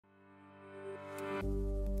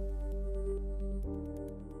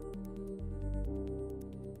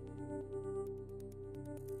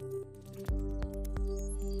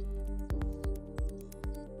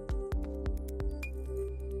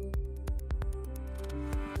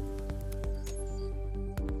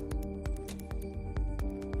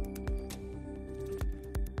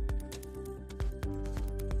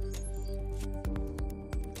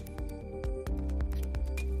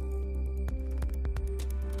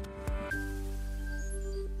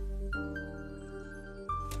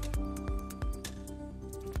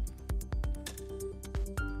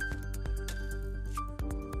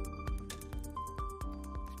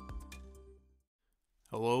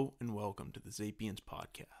Hello and welcome to the Zapiens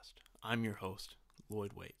podcast. I'm your host,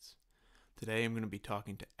 Lloyd Waits. Today I'm going to be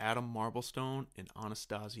talking to Adam Marblestone and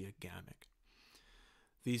Anastasia Gamick.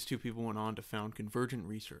 These two people went on to found Convergent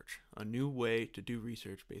Research, a new way to do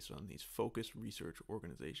research based on these focused research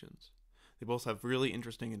organizations. They both have really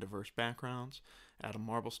interesting and diverse backgrounds. Adam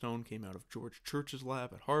Marblestone came out of George Church's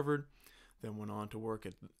lab at Harvard, then went on to work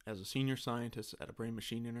as a senior scientist at a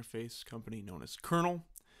brain-machine interface company known as Kernel,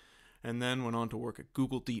 and then went on to work at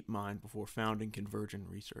Google DeepMind before founding Convergent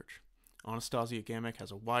Research. Anastasia Gamick has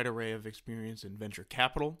a wide array of experience in venture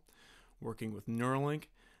capital, working with Neuralink,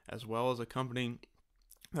 as well as a company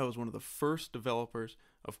that was one of the first developers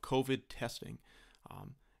of COVID testing,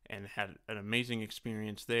 and had an amazing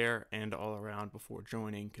experience there and all around before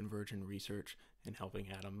joining Convergent Research and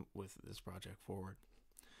helping Adam with this project forward.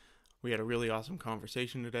 We had a really awesome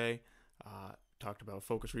conversation today. Talked about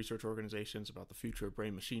focused research organizations, about the future of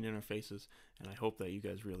brain-machine interfaces, and I hope that you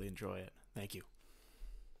guys really enjoy it. Thank you.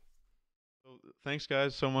 So, thanks,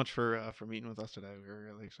 guys, so much for meeting with us today. We're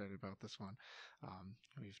really excited about this one.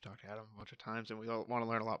 We've talked to Adam a bunch of times, and we all want to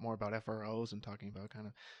learn a lot more about FROs and talking about kind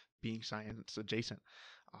of being science adjacent.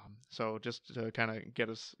 So just to kind of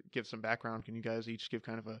give some background, can you guys each give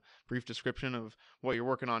kind of a brief description of what you're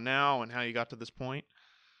working on now and how you got to this point?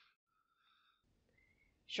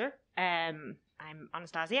 Sure. I'm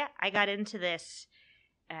Anastasia. I got into this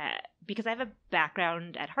because I have a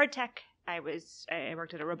background at hard tech. I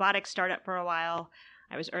worked at a robotics startup for a while.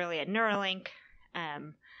 I was early at Neuralink.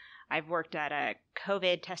 I've worked at a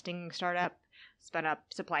COVID testing startup, spun up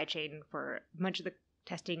supply chain for much of the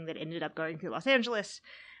testing that ended up going through Los Angeles.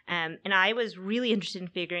 And I was really interested in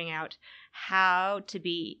figuring out how to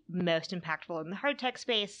be most impactful in the hard tech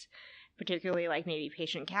space, particularly like maybe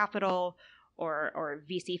patient capital or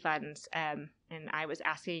VC funds, and I was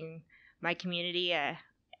asking my community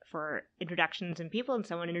for introductions and people, and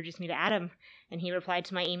someone introduced me to Adam, and he replied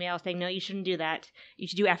to my email saying, no, you shouldn't do that. You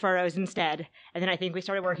should do FROs instead. And then I think we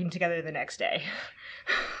started working together the next day.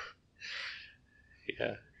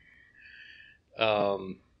 Yeah.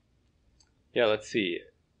 Let's see.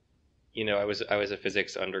 I was a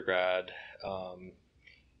physics undergrad. When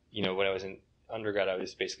I was in undergrad, I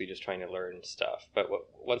was basically just trying to learn stuff. But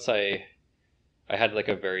once I had like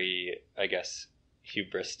a very, I guess,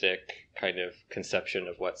 hubristic kind of conception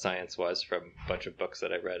of what science was from a bunch of books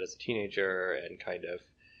that I read as a teenager, and kind of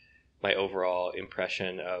my overall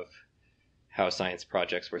impression of how science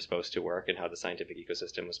projects were supposed to work and how the scientific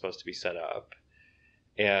ecosystem was supposed to be set up.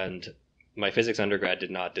 And my physics undergrad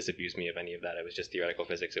did not disabuse me of any of that. It was just theoretical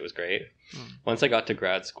physics. It was great. Once I got to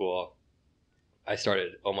grad school, I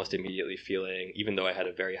started almost immediately feeling, even though I had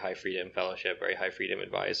a very high freedom fellowship, very high freedom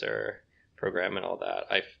advisor program and all that,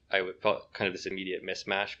 I felt kind of this immediate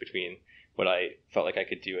mismatch between what I felt like I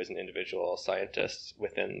could do as an individual scientist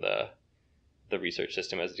within the research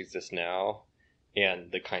system as it exists now,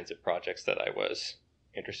 and the kinds of projects that I was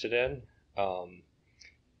interested in.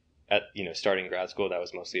 Starting grad school, that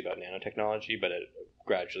was mostly about nanotechnology, but it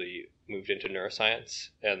gradually moved into neuroscience,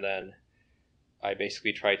 and then I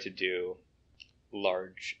basically tried to do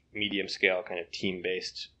large, medium scale kind of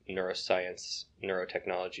team-based neuroscience,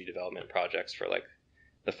 neurotechnology development projects for like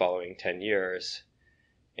the following 10 years,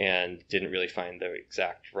 and didn't really find the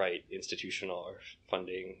exact right institutional or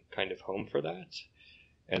funding kind of home for that.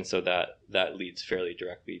 And so that leads fairly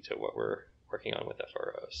directly to what we're working on with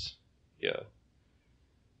FROs. Yeah.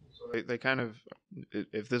 So they kind of,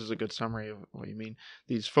 if this is a good summary of what you mean,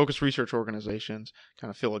 these focused research organizations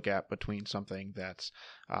kind of fill a gap between something that's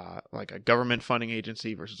like a government funding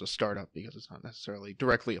agency versus a startup, because it's not necessarily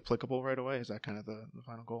directly applicable right away. Is that kind of the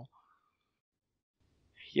final goal?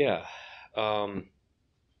 Yeah.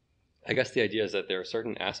 I guess the idea is that there are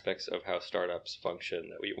certain aspects of how startups function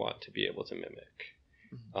that we want to be able to mimic,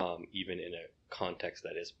 even in a context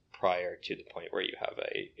that is prior to the point where you have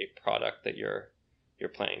a product that you're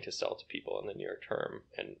planning to sell to people in the near term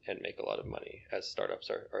and make a lot of money, as startups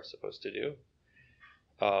are supposed to do.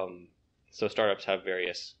 So startups have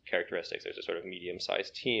various characteristics. There's a sort of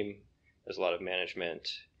medium-sized team. There's a lot of management.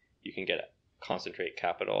 You can concentrate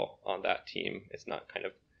capital on that team. It's not kind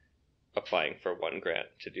of applying for one grant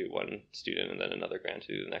to do one student and then another grant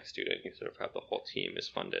to do the next student. You sort of have the whole team is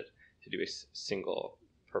funded to do a single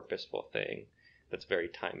purposeful thing that's very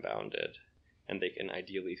time-bounded. And they can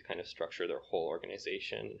ideally kind of structure their whole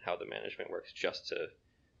organization and how the management works just to,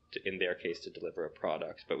 in their case, to deliver a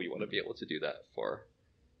product. But we want to be able to do that for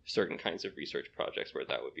certain kinds of research projects where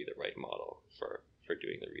that would be the right model for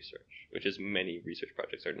doing the research, which is many research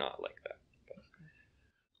projects are not like that.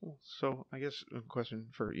 Cool. So I guess a question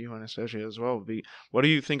for you, Anastasia, as well would be, what do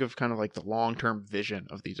you think of kind of like the long-term vision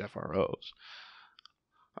of these FROs?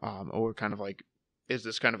 or kind of like, is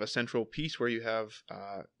this kind of a central piece where you have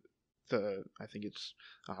I think it's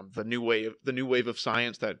the new wave of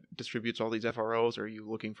science that distributes all these FROs? Or are you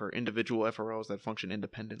looking for individual FROs that function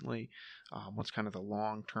independently? What's kind of the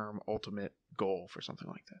long-term ultimate goal for something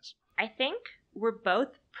like this? I think we're both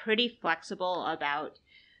pretty flexible about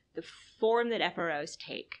the form that FROs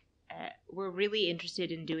take. We're really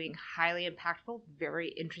interested in doing highly impactful, very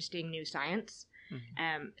interesting new science.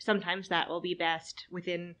 Mm-hmm. Sometimes that will be best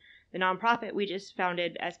within the nonprofit we just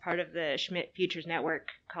founded as part of the Schmidt Futures Network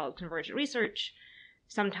called Convergent Research.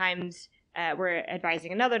 Sometimes we're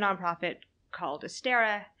advising another nonprofit called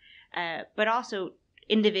Astera, but also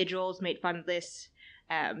individuals may fund this.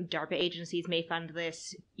 DARPA agencies may fund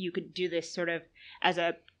this. You could do this sort of as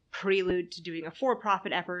a prelude to doing a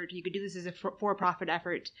for-profit effort. You could do this as a for-profit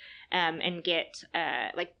effort and get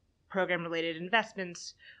like program-related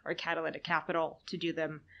investments or catalytic capital to do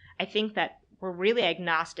them. I think that we're really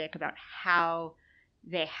agnostic about how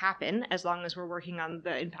they happen as long as we're working on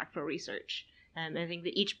the impactful research. And I think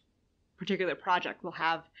that each particular project will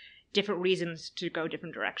have different reasons to go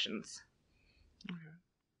different directions. Okay,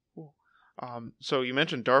 cool. So you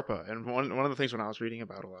mentioned DARPA, and one of the things when I was reading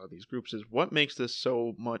about a lot of these groups is what makes this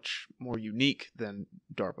so much more unique than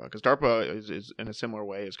DARPA? Because DARPA is in a similar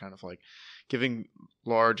way is kind of like giving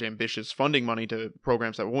large, ambitious funding money to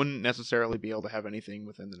programs that wouldn't necessarily be able to have anything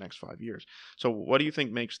within the next 5 years. So what do you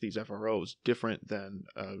think makes these FROs different than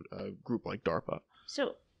a group like DARPA?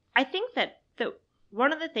 So I think that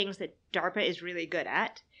one of the things that DARPA is really good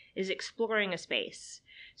at is exploring a space.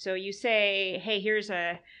 So you say, hey, here's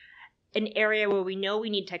an area where we know we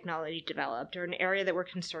need technology developed, or an area that we're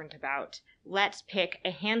concerned about. Let's pick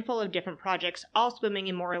a handful of different projects, all swimming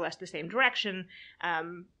in more or less the same direction.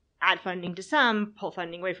 Add funding to some, pull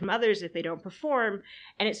funding away from others if they don't perform,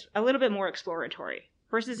 and it's a little bit more exploratory.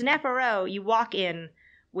 Versus an FRO, you walk in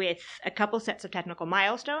with a couple sets of technical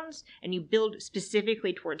milestones, and you build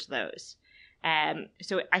specifically towards those.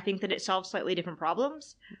 So I think that it solves slightly different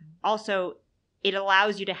problems. Mm-hmm. Also, it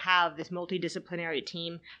allows you to have this multidisciplinary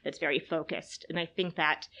team that's very focused. And I think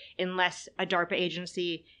that unless a DARPA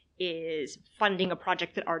agency is funding a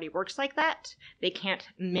project that already works like that, they can't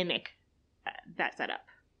mimic that setup.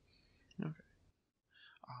 Okay.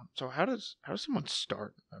 So how does someone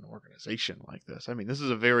start an organization like this? I mean, this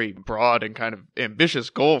is a very broad and kind of ambitious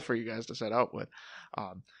goal for you guys to set out with.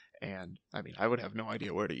 And I mean, I would have no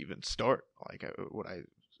idea where to even start. Like,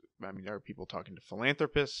 I mean, are people talking to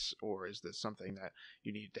philanthropists, or is this something that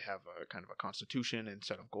you need to have a kind of a constitution and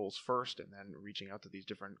set of goals first, and then reaching out to these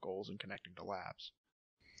different goals and connecting to labs?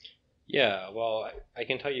 Yeah, well, I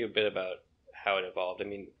can tell you a bit about how it evolved. I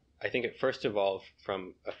mean, I think it first evolved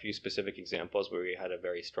from a few specific examples where we had a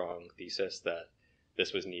very strong thesis that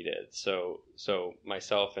this was needed. So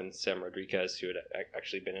myself and Sam Rodriguez, who had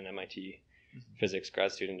actually been an MIT physics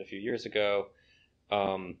grad student a few years ago,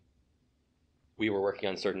 we were working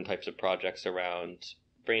on certain types of projects around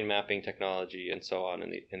brain mapping technology and so on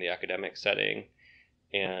in the academic setting,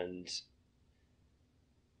 and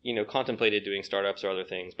contemplated doing startups or other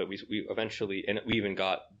things, but we eventually, and we even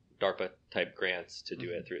got DARPA type grants to do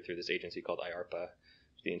it through this agency called IARPA,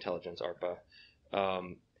 the Intelligence ARPA,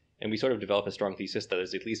 and we sort of developed a strong thesis that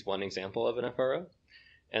there's at least one example of an FRO,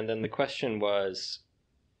 and then the question was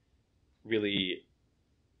really,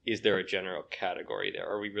 is there a general category there?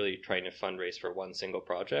 Are we really trying to fundraise for one single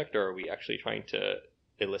project, or are we actually trying to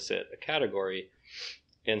elicit a category?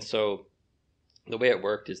 And so the way it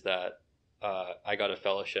worked is that I got a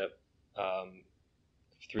fellowship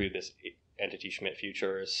through this entity, Schmidt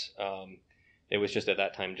Futures. It was just at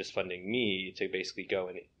that time just funding me to basically go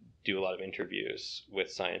and do a lot of interviews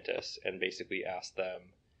with scientists and basically ask them,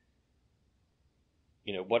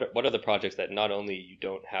 what are the projects that not only you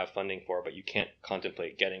don't have funding for, but you can't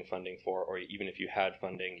contemplate getting funding for, or even if you had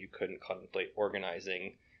funding, you couldn't contemplate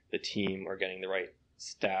organizing the team or getting the right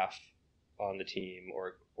staff on the team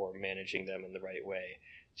or managing them in the right way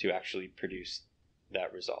to actually produce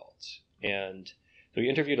that result. And so we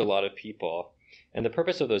interviewed a lot of people, and the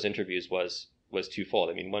purpose of those interviews was twofold.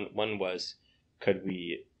 I mean, one was, could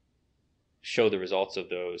we show the results of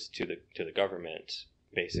those to the government,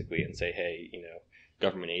 basically, and say, hey,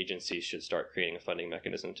 government agencies should start creating a funding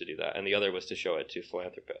mechanism to do that. And the other was to show it to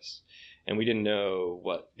philanthropists. And we didn't know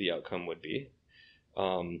what the outcome would be.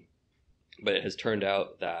 But it has turned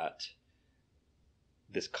out that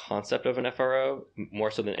this concept of an FRO, more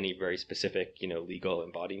so than any very specific, legal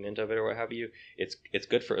embodiment of it or what have you, it's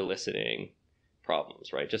good for eliciting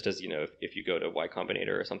problems, right? Just as, if you go to Y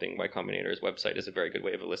Combinator or something, Y Combinator's website is a very good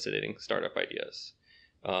way of eliciting startup ideas.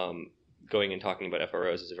 Going and talking about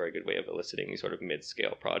FROs is a very good way of eliciting these sort of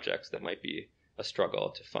mid-scale projects that might be a struggle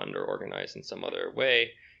to fund or organize in some other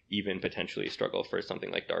way, even potentially struggle for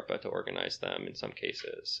something like DARPA to organize them in some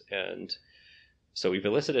cases. And so we've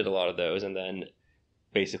elicited a lot of those, and then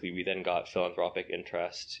basically we then got philanthropic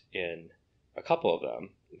interest in a couple of them.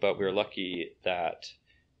 But we were lucky that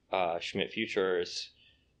Schmidt Futures,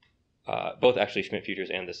 both actually Schmidt Futures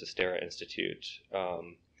and the Sestera Institute,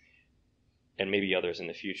 and maybe others in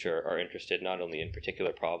the future, are interested not only in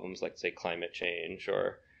particular problems like, say, climate change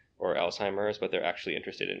or Alzheimer's, but they're actually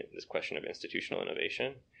interested in this question of institutional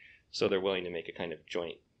innovation. So they're willing to make a kind of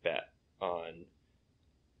joint bet on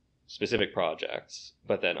specific projects,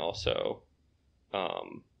 but then also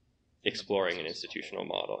exploring an institutional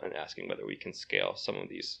model and asking whether we can scale some of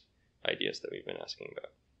these ideas that we've been asking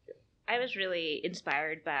about. I was really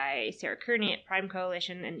inspired by Sarah Kearney at Prime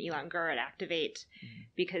Coalition and Elon Gur at Activate,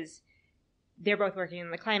 because they're both working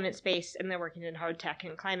in the climate space and they're working in hard tech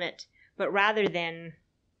and climate. But rather than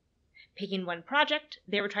picking one project,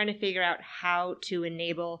 they were trying to figure out how to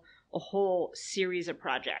enable a whole series of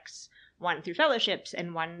projects, one through fellowships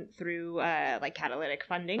and one through like catalytic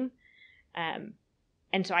funding.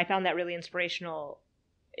 And so I found that really inspirational.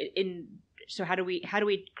 So how do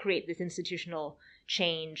we create this institutional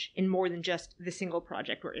change in more than just the single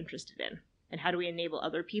project we're interested in? And how do we enable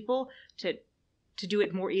other people to do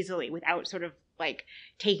it more easily without sort of like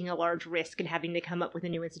taking a large risk and having to come up with a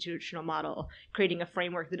new institutional model, creating a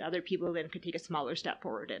framework that other people then could take a smaller step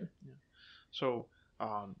forward in? Yeah. So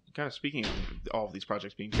kind of speaking of all of these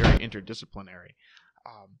projects being very interdisciplinary,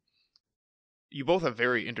 you both have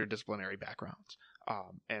very interdisciplinary backgrounds.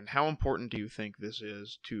 And how important do you think this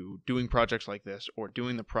is to doing projects like this, or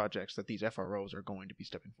doing the projects that these FROs are going to be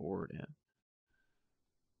stepping forward in?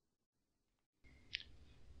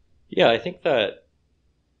 Yeah, I think that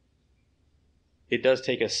it does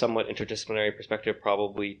take a somewhat interdisciplinary perspective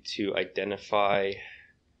probably to identify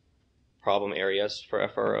problem areas for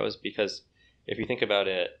FROs, because if you think about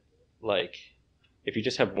it, like if you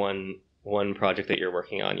just have one project that you're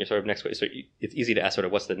working on, you're sort of next way. So it's easy to ask sort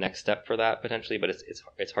of what's the next step for that potentially, but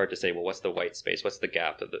it's hard to say, well, what's the white space? What's the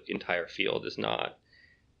gap that the entire field is not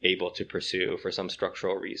able to pursue for some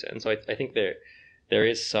structural reason? So I think there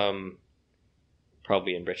is some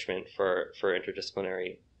probably enrichment for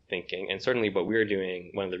interdisciplinary thinking. And certainly what we're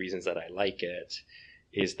doing, one of the reasons that I like it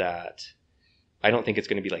is that I don't think it's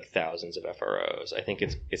going to be like thousands of FROs. I think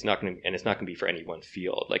it's not going to, and it's not going to be for any one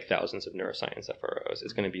field, like thousands of neuroscience FROs.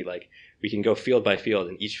 It's going to be like, we can go field by field,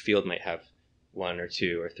 and each field might have one or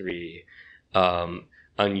two or three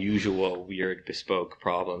unusual, weird, bespoke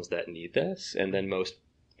problems that need this. And then most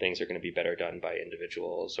things are going to be better done by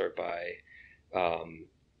individuals or by,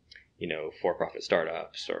 for-profit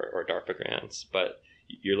startups or DARPA grants. But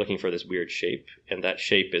you're looking for this weird shape, and that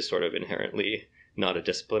shape is sort of inherently not a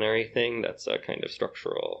disciplinary thing. That's a kind of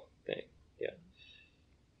structural thing. Yeah.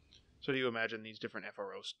 So do you imagine these different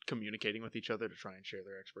FROs communicating with each other to try and share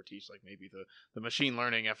their expertise? Like maybe the machine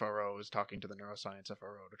learning FRO is talking to the neuroscience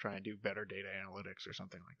FRO to try and do better data analytics or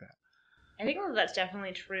something like that. I think all of that's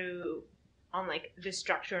definitely true on like the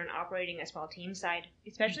structure and operating a small team side,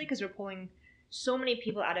 especially because we're pulling so many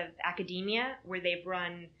people out of academia where they've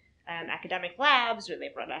run academic labs, or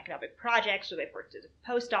they've run academic projects, or they've worked as a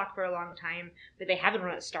postdoc for a long time, but they haven't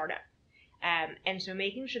run a startup. And so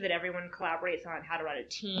making sure that everyone collaborates on how to run a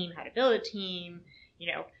team, how to build a team,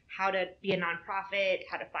 how to be a nonprofit,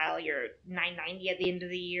 how to file your 990 at the end of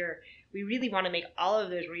the year. We really want to make all of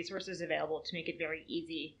those resources available to make it very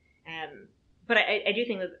easy. But I do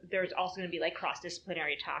think that there's also going to be like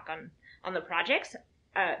cross-disciplinary talk on the projects.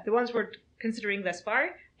 The ones we're considering thus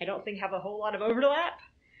far, I don't think have a whole lot of overlap,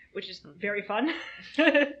 which is very fun.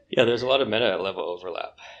 Yeah, there's a lot of meta level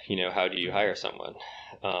overlap. How do you hire someone?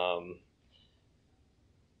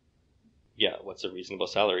 What's a reasonable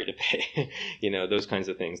salary to pay? Those kinds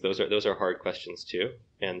of things. Those are hard questions too.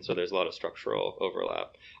 And so there's a lot of structural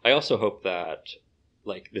overlap. I also hope that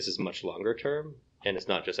this is much longer term, and it's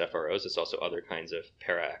not just FROs, it's also other kinds of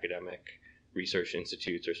para-academic research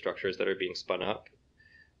institutes or structures that are being spun up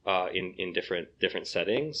in different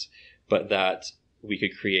settings, but that we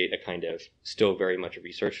could create a kind of still very much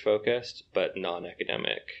research focused but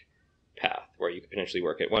non-academic path where you could potentially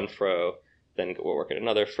work at one FRO, then go work at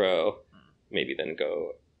another FRO, maybe then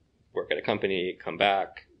go work at a company, come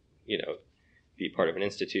back, be part of an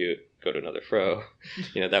institute, go to another FRO.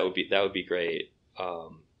 That would be great,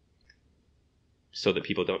 so that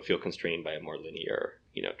people don't feel constrained by a more linear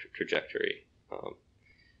trajectory.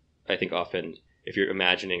 I think often, if you're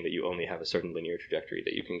imagining that you only have a certain linear trajectory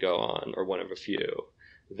that you can go on, or one of a few,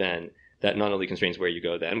 then that not only constrains where you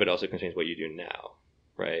go then, but also constrains what you do now,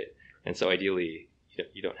 right? And so ideally,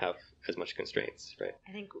 you don't have as much constraints, right?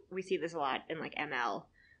 I think we see this a lot in like ML,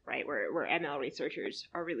 right, where ML researchers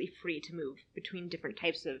are really free to move between different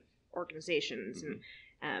types of organizations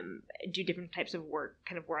and do different types of work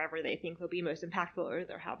kind of wherever they think they'll be most impactful or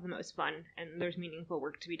they'll have the most fun, and there's meaningful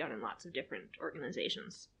work to be done in lots of different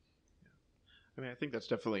organizations. I mean, I think that's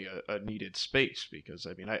definitely a needed space because,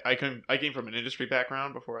 I mean, I came from an industry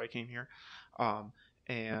background before I came here,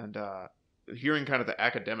 and hearing kind of the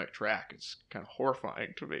academic track is kind of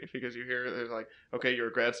horrifying to me because you hear there's like, okay, you're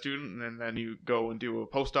a grad student, and then you go and do a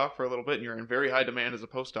postdoc for a little bit, and you're in very high demand as a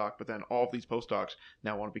postdoc, but then all of these postdocs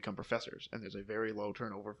now want to become professors, and there's a very low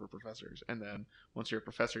turnover for professors, and then once you're a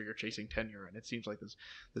professor, you're chasing tenure, and it seems like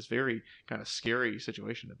this very kind of scary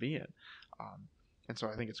situation to be in. And so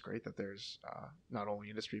I think it's great that there's not only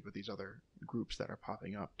industry, but these other groups that are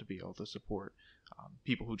popping up to be able to support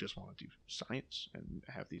people who just want to do science and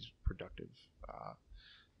have these productive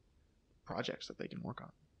projects that they can work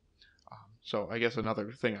on. So I guess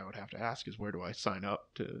another thing I would have to ask is, where do I sign up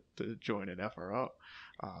to join an FRO?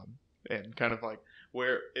 And kind of like,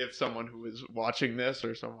 where, if someone who is watching this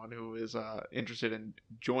or someone who is interested in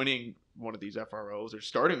joining one of these FROs or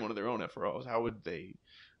starting one of their own FROs, how would they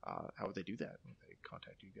do that? Would they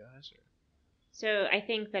contact you guys? Or? So I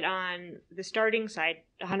think that on the starting side,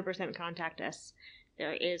 100% contact us.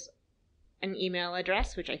 There is an email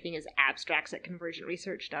address, which I think is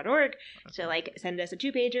abstracts@convergentresearch.org. So like send us a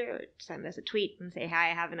 2-pager or send us a tweet and say,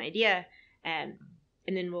 hi, I have an idea. And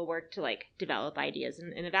then we'll work to like develop ideas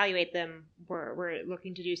and evaluate them. We're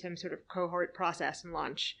looking to do some sort of cohort process and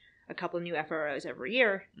launch a couple new FROs every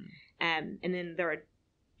year. And then there are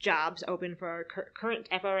jobs open for our current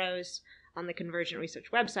FROs on the Convergent Research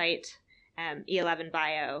website. E11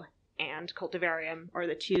 Bio and Cultivarium are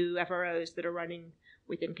the 2 FROs that are running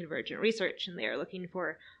within Convergent Research, and they are looking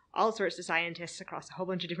for all sorts of scientists across a whole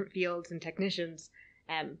bunch of different fields and technicians.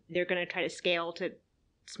 They're going to try to scale to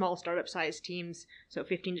small startup-sized teams, so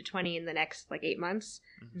 15 to 20 in the next 8 months,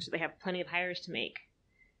 and so they have plenty of hires to make.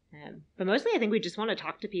 But mostly I think we just want to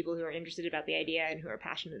talk to people who are interested about the idea and who are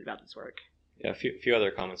passionate about this work. Yeah, a few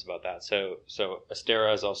other comments about that. So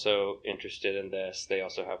Astera is also interested in this. They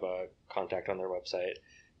also have a contact on their website.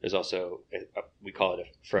 There's also, we call it a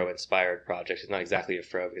FRO-inspired project. It's not exactly a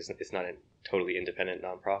FRO because it's not a totally independent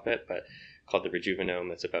nonprofit, but called the Rejuvenome.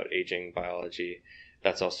 That's about aging biology.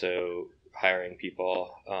 That's also hiring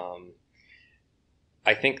people.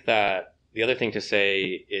 I think that the other thing to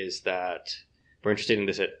say is that we're interested in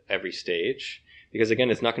this at every stage. Because again,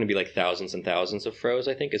 it's not going to be like thousands and thousands of FROs.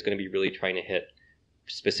 I think it's going to be really trying to hit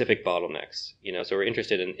specific bottlenecks. So we're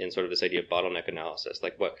interested in sort of this idea of bottleneck analysis.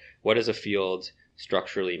 Like what is a field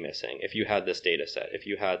structurally missing? If you had this data set, if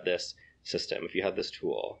you had this system, if you had this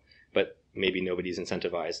tool, but maybe nobody's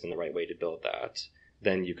incentivized in the right way to build that,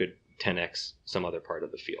 then you could 10x some other part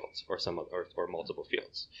of the field or multiple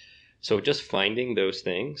fields. So just finding those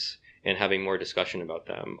things and having more discussion about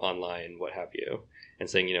them online, what have you, and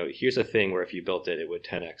saying, here's a thing where if you built it, it would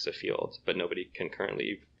 10x a field, but nobody can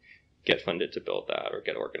currently get funded to build that or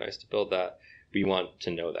get organized to build that. We want to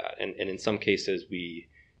know that. And in some cases, we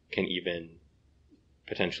can even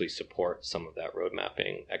potentially support some of that road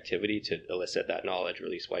mapping activity to elicit that knowledge,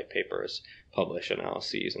 release white papers, publish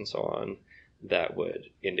analyses, and so on, that would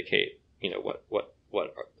indicate, what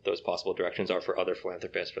those possible directions are for other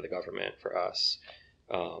philanthropists, for the government, for us,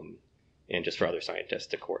 and just for other scientists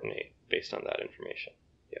to coordinate based on that information.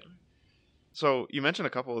 Yeah. So you mentioned a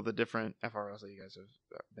couple of the different FROs that you guys have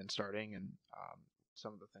been starting, and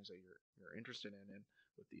some of the things that you're interested in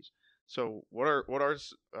with these. So what are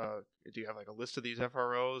do you have like a list of these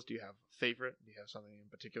FROs? Do you have a favorite? Do you have something in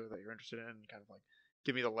particular that you're interested in? And kind of like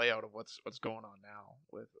give me the layout of what's going on now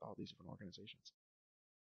with all these different organizations.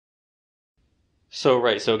 So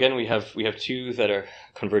again, we have 2 that are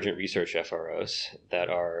Convergent Research FROs that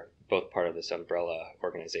are both part of this umbrella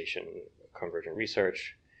organization, Convergent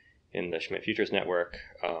Research, in the Schmidt Futures Network,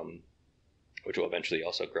 which will eventually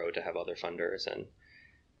also grow to have other funders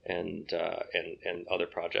and other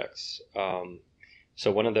projects.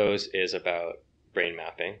 So one of those is about brain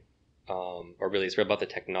mapping, or really it's about the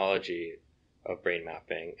technology of brain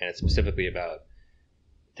mapping, and it's specifically about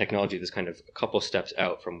technology that's kind of a couple steps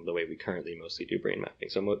out from the way we currently mostly do brain mapping.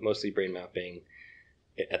 So mostly brain mapping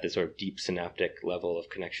at the sort of deep synaptic level of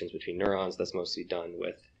connections between neurons. That's mostly done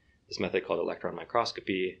with this method called electron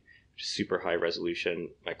microscopy, which is super high resolution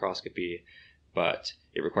microscopy, but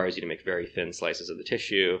it requires you to make very thin slices of the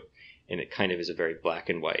tissue, and it kind of is a very black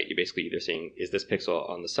and white. You're basically either saying, is this pixel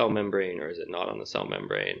on the cell membrane or is it not on the cell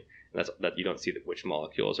membrane? And that's that you don't see which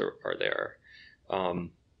molecules are there.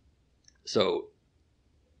 So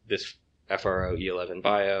this FRO E11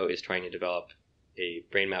 Bio is trying to develop a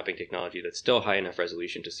brain mapping technology that's still high enough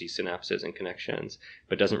resolution to see synapses and connections,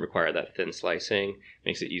 but doesn't require that thin slicing.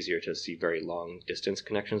 Makes it easier to see very long distance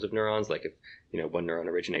connections of neurons, like if one neuron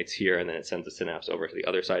originates here and then it sends a synapse over to the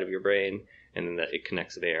other side of your brain, and then that it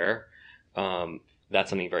connects there. That's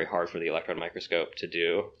something very hard for the electron microscope to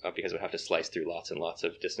do, because it would have to slice through lots and lots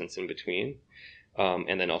of distance in between,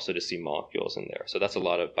 and then also to see molecules in there. So that's a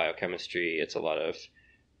lot of biochemistry. It's a lot of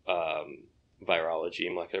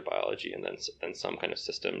virology, molecular biology, and then some kind of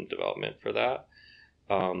system development for that.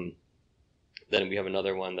 Then we have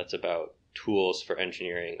another one that's about tools for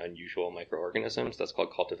engineering unusual microorganisms. That's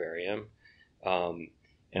called cultivarium.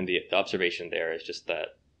 And the observation there is just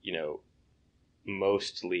that,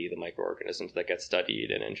 mostly the microorganisms that get studied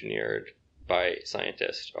and engineered by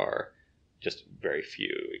scientists are just very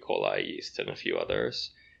few, E. coli, yeast, and a few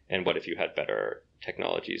others. And what if you had better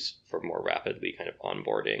technologies for more rapidly kind of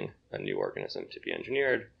onboarding a new organism to be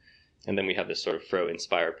engineered? And then we have this sort of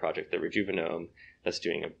FRO-inspired project, the Rejuvenome, that's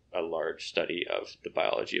doing a large study of the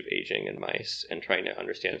biology of aging in mice and trying to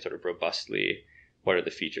understand sort of robustly what are the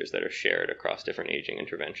features that are shared across different aging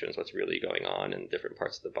interventions, what's really going on in different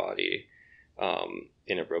parts of the body,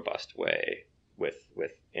 in a robust way with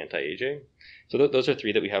anti-aging. So those are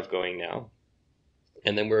three that we have going now.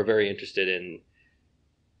 And then we're very interested in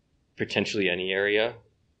potentially any area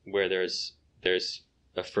where there's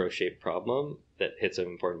a FRO-shaped problem that hits an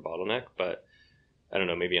important bottleneck. But I don't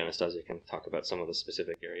know, maybe Anastasia can talk about some of the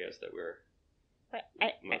specific areas that we're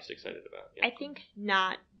most excited about. Yeah. I think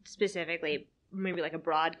not specifically, maybe like a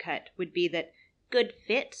broad cut would be that good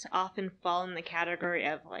fits often fall in the category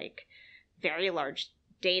of like very large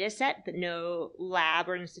data set that no lab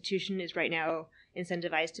or institution is right now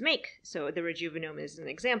incentivized to make. So the Rejuvenome is an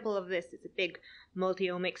example of this. It's a big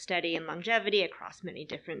multi-omic study in longevity across many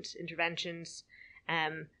different interventions.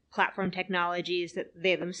 Platform technologies that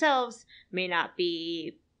they themselves may not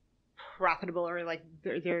be profitable, or like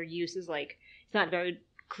their use is like, it's not a very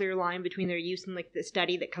clear line between their use and like the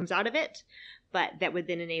study that comes out of it, but that would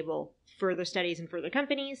then enable further studies and further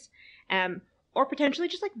companies. Or potentially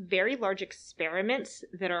just like very large experiments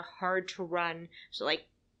that are hard to run. So like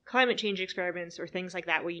climate change experiments or things like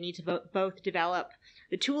that, where you need to both develop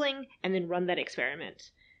the tooling and then run that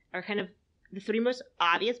experiment, are kind of the three most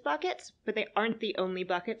obvious buckets, but they aren't the only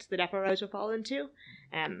buckets that FROs will fall into.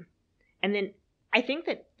 And then I think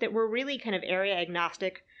that we're really kind of area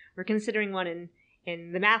agnostic. We're considering one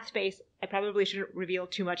in the math space. I probably shouldn't reveal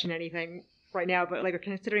too much in anything right now, but like we're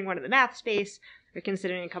considering one in the math space. We're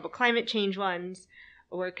considering a couple climate change ones.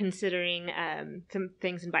 We're considering some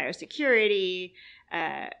things in biosecurity,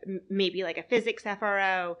 maybe like a physics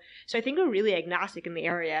FRO. So I think we're really agnostic in the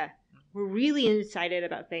area. We're really excited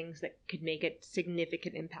about things that could make a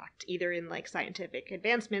significant impact, either in like scientific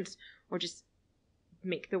advancements or just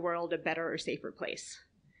make the world a better or safer place.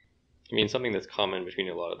 I mean, something that's common between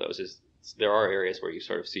a lot of those is there are areas where you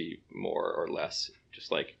sort of see more or less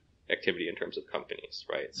just like activity in terms of companies,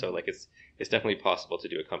 right? So like it's definitely possible to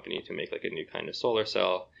do a company to make like a new kind of solar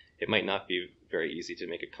cell. It might not be very easy to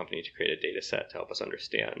make a company to create a data set to help us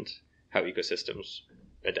understand how ecosystems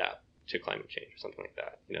adapt to climate change or something like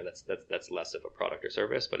that. That's less of a product or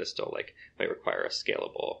service, but it's still like might require a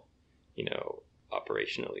scalable,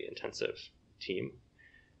 operationally intensive team.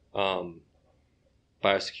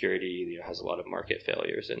 Biosecurity, has a lot of market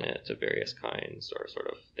failures in it of various kinds, or sort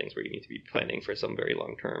of things where you need to be planning for some very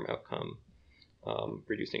long-term outcome,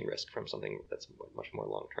 reducing risk from something that's much more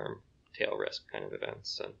long-term tail risk kind of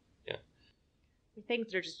events. And yeah,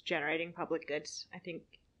 things that are just generating public goods. I think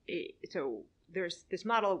so. There's this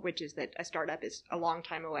model, which is that a startup is a long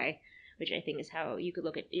time away, which I think is how you could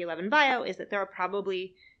look at E11 Bio, is that there are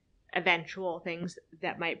probably eventual things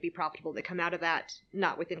that might be profitable that come out of that,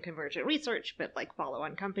 not within convergent research, but like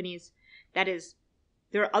follow-on companies. That is,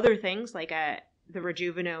 there are other things like the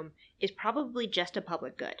Rejuvenome is probably just a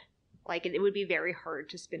public good. Like it would be very hard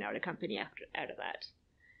to spin out a company out of that.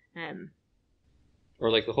 Or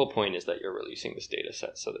like the whole point is that you're releasing this data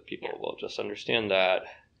set so that people will just understand that.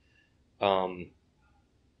 And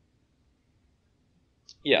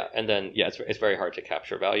then it's very hard to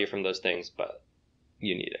capture value from those things, but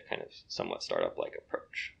you need a kind of somewhat startup-like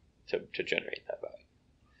approach to generate that value.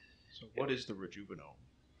 So what is the Rejuvenome?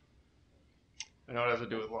 I know it has to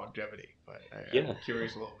do with longevity, but I'm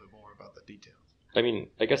curious a little bit more about the details. I mean,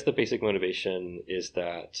 I guess the basic motivation is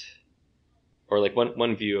that, or like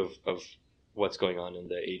one view of what's going on in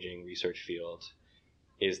the aging research field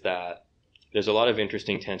is that there's a lot of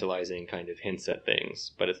interesting, tantalizing kind of hints at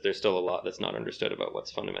things, but there's still a lot that's not understood about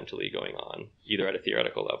what's fundamentally going on, either at a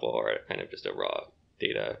theoretical level or at kind of just a raw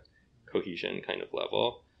data cohesion kind of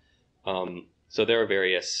level. So there are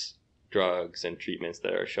various drugs and treatments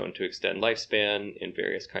that are shown to extend lifespan in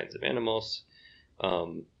various kinds of animals.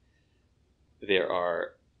 There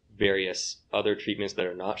are various other treatments that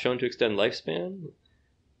are not shown to extend lifespan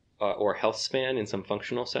or health span in some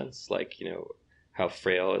functional sense, like, how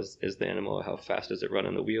frail is the animal, how fast does it run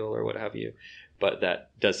on the wheel or what have you. But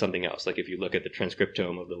that does something else. Like if you look at the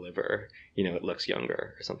transcriptome of the liver, it looks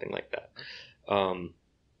younger or something like that.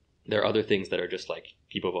 There are other things that are just like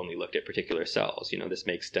people have only looked at particular cells. This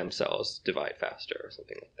makes stem cells divide faster or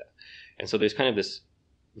something like that. And so there's kind of this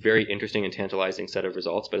very interesting and tantalizing set of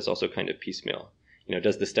results, but it's also kind of piecemeal.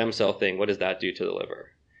 Does the stem cell thing, what does that do to the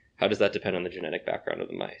liver? How does that depend on the genetic background of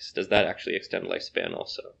the mice? Does that actually extend lifespan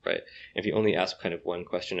also, right? If you only ask kind of one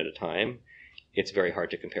question at a time, it's very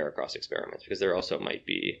hard to compare across experiments because there also might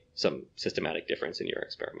be some systematic difference in your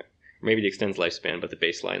experiment. Or maybe it extends lifespan, but the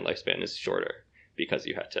baseline lifespan is shorter because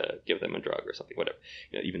you had to give them a drug or something, whatever.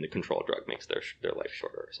 Even the control drug makes their life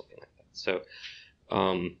shorter or something like that.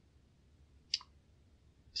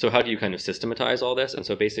 So how do you kind of systematize all this? And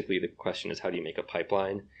so basically the question is, how do you make a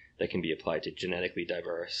pipeline that can be applied to genetically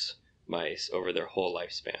diverse mice over their whole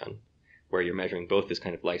lifespan, where you're measuring both this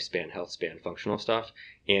kind of lifespan, health span, functional stuff,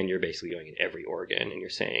 and you're basically going in every organ and you're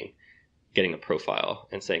getting a profile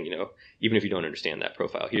and saying, even if you don't understand that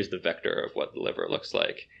profile, here's the vector of what the liver looks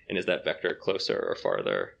like. And is that vector closer or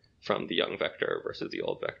farther from the young vector versus the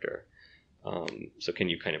old vector? So can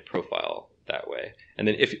you kind of profile that way? And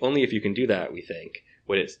then if you can do that, we think,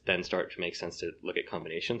 would it then start to make sense to look at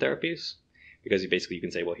combination therapies? Because you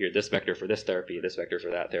can say, well, here, this vector for this therapy, this vector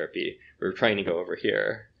for that therapy, we're trying to go over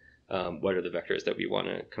here. What are the vectors that we want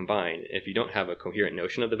to combine? If you don't have a coherent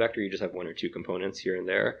notion of the vector, you just have one or two components here and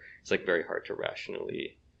there, it's like very hard to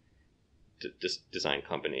rationally design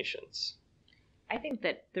combinations. I think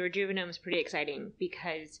that the rejuvenome is pretty exciting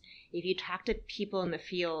because if you talk to people in the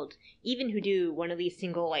field, even who do one of these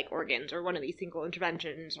single organs or one of these single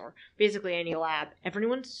interventions or basically any lab,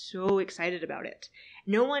 everyone's so excited about it.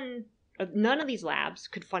 None of these labs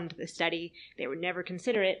could fund the study. They would never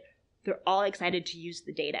consider it. They're all excited to use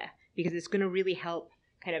the data because it's going to really help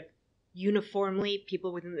kind of uniformly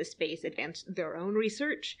people within the space advance their own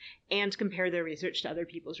research and compare their research to other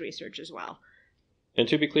people's research as well. And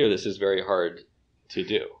to be clear, this is very hard to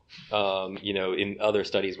do. In other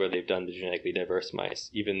studies where they've done the genetically diverse mice,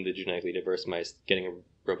 even the genetically diverse mice getting a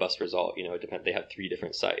robust result, they have 3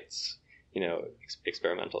 different sites,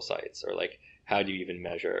 experimental sites, or how do you even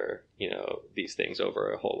measure, these things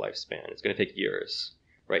over a whole lifespan? It's going to take years,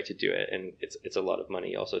 right, to do it. And it's a lot of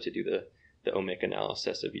money also to do the omic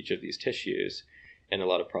analysis of each of these tissues and a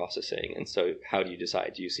lot of processing. And so how do you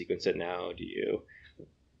decide? Do you sequence it now? Do you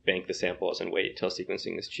bank the samples and wait till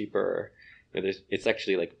sequencing is cheaper? It's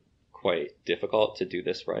actually quite difficult to do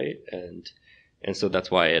this right. And so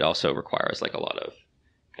that's why it also requires a lot of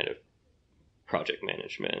kind of project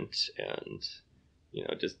management and,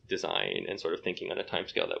 just design and sort of thinking on a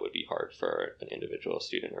timescale that would be hard for an individual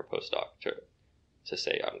student or postdoc to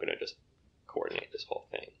say, I'm going to just coordinate this whole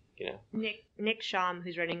thing, Nick Sham,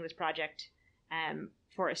 who's running this project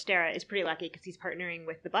for Astera, is pretty lucky because he's partnering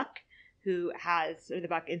with the Buck, the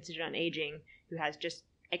Buck Institute on Aging, who has just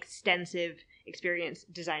extensive experience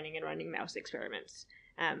designing and running mouse experiments,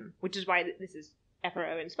 which is why this is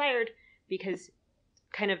FRO inspired, because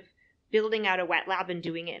kind of building out a wet lab and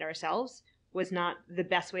doing it ourselves was not the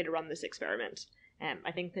best way to run this experiment.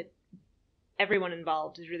 I think that everyone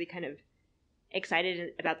involved is really kind of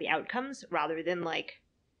excited about the outcomes rather than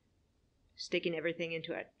sticking everything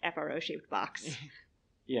into a FRO-shaped box.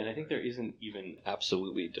 Yeah, and I think there isn't even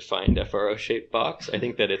absolutely defined FRO-shaped box. I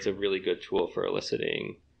think that it's a really good tool for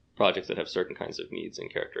eliciting projects that have certain kinds of needs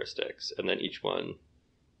and characteristics, and then each one,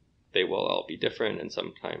 they will all be different, and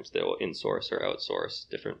sometimes they will insource or outsource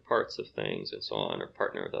different parts of things and so on, or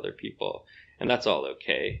partner with other people, and that's all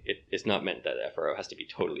okay. It's not meant that FRO has to be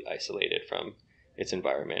totally isolated from its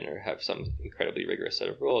environment or have some incredibly rigorous set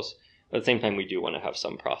of rules. But at the same time, we do want to have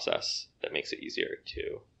some process that makes it easier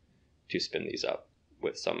to spin these up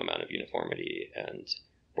with some amount of uniformity and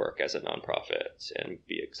work as a nonprofit and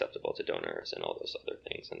be acceptable to donors and all those other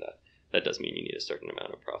things. And that does mean you need a certain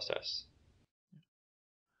amount of process.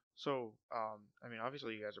 So,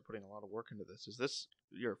 obviously you guys are putting a lot of work into this. Is this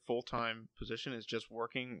your full-time position, is just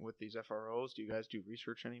working with these FROs? Do you guys do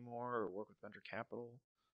research anymore or work with venture capital?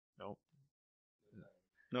 Nope.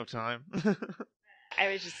 No time. I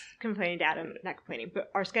was just complaining to Adam, not complaining, but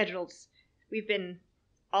our schedules, we've been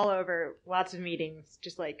all over, lots of meetings,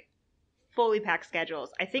 just fully packed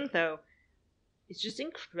schedules. I think, though, it's just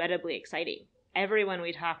incredibly exciting. Everyone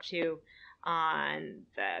we talk to on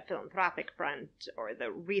the philanthropic front or the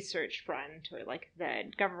research front or the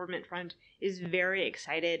government front is very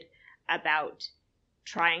excited about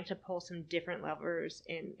trying to pull some different levers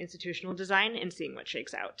in institutional design and seeing what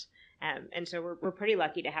shakes out. And so we're pretty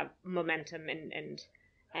lucky to have momentum, and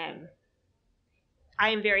I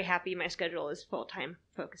am very happy my schedule is full-time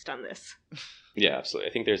focused on this. Yeah, absolutely.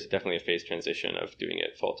 I think there's definitely a phase transition of doing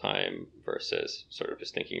it full-time versus sort of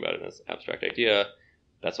just thinking about it as an abstract idea.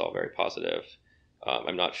 That's all very positive.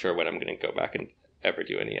 I'm not sure when I'm going to go back and ever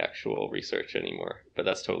do any actual research anymore, but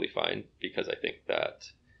that's totally fine, because I think that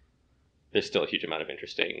there's still a huge amount of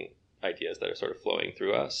interesting ideas that are sort of flowing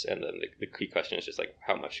through us. And then the key question is just like,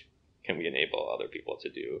 how much can we enable other people to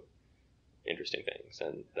do interesting things?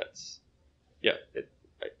 And that's, I'm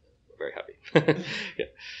very happy. Yeah.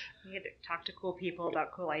 You get to talk to cool people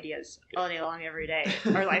about cool ideas all day long every day.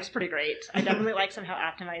 Our life's pretty great. I definitely like somehow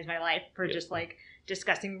optimize my life for just like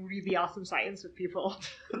discussing really awesome science with people.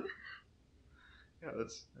 Yeah,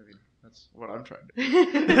 that's what I'm trying to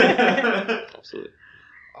do. Absolutely.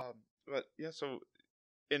 But yeah, so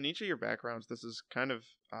in each of your backgrounds, this is kind of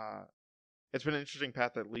it's been an interesting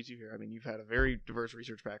path that leads you here. I mean, you've had a very diverse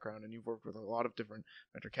research background, and you've worked with a lot of different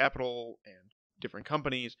venture capital and different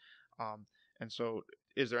companies. And so,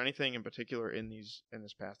 is there anything in particular in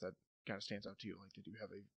this path that kind of stands out to you? Like, did you have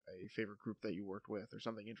a favorite group that you worked with, or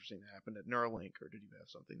something interesting that happened at Neuralink, or did you have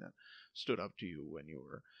something that stood up to you when you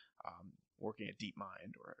were working at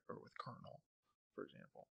DeepMind or with Kernel, for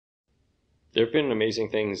example? There have been amazing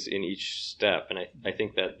things in each step, and I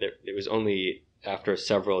think that it was only after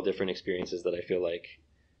several different experiences that I feel like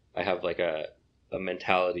I have like a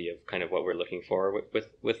mentality of kind of what we're looking for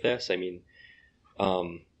with this. I mean,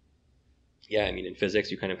 in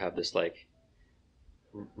physics you kind of have this like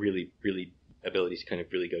really, really ability to kind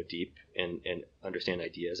of really go deep and understand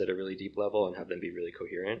ideas at a really deep level and have them be really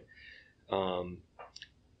coherent.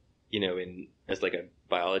 As like a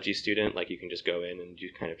biology student, like you can just go in and you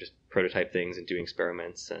kind of just prototype things and do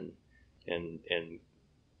experiments and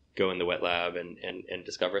go in the wet lab and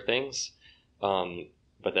discover things.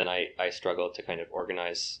 But then I struggled to kind of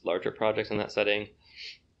organize larger projects in that setting.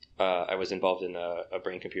 I was involved in a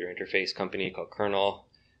brain-computer interface company called Kernel,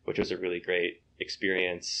 which was a really great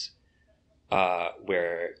experience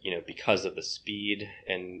where, because of the speed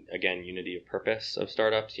and, again, unity of purpose of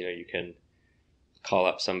startups, you can call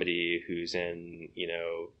up somebody who's in,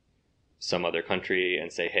 some other country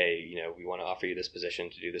and say, hey, we want to offer you this position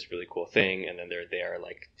to do this really cool thing. And then they're there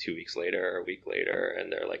like 2 weeks later or a week later,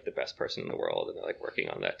 and they're like the best person in the world. And they're like working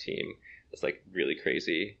on that team. It's like really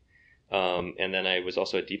crazy. And then I was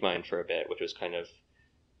also at DeepMind for a bit, which was kind of,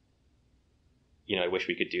 I wish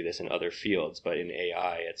we could do this in other fields, but in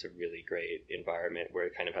AI, it's a really great environment where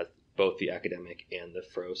it kind of has both the academic and the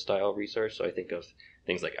FRO style research. So I think of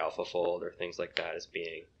things like AlphaFold or things like that as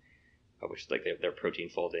being, which is like their protein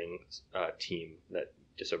folding team that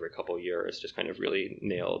just over a couple of years just kind of really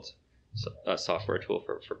nailed a software tool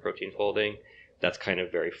for protein folding. That's kind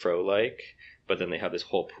of very FRO-like, but then they have this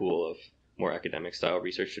whole pool of more academic style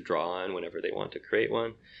research to draw on whenever they want to create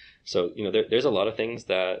one. So, there's a lot of things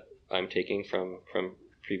that I'm taking from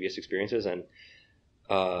previous experiences. And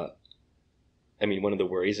one of the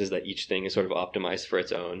worries is that each thing is sort of optimized for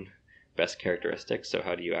its own best characteristics. So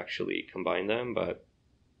how do you actually combine them? But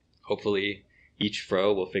hopefully each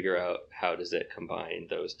FRO will figure out how does it combine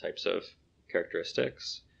those types of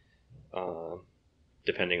characteristics,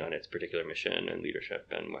 depending on its particular mission and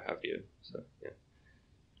leadership and what have you. So, yeah.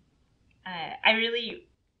 I really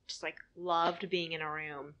just loved being in a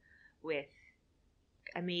room with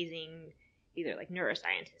amazing either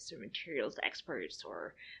neuroscientists or materials experts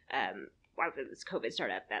or this COVID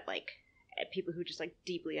startup that people who just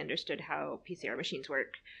deeply understood how PCR machines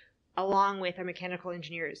work, along with our mechanical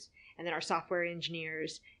engineers and then our software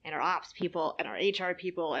engineers and our ops people and our HR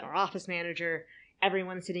people and our office manager,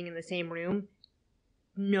 everyone sitting in the same room,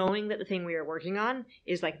 knowing that the thing we are working on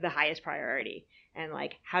is the highest priority. And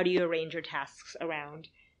how do you arrange your tasks around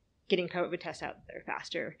getting COVID tests out there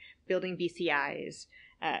faster, building BCIs,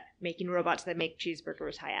 making robots that make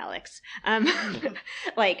cheeseburgers. Hi, Alex.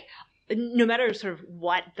 No matter sort of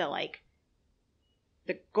what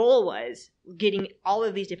the goal was, getting all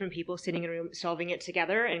of these different people sitting in a room, solving it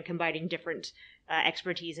together and combining different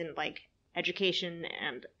expertise in education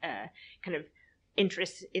and kind of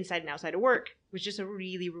interests inside and outside of work was just a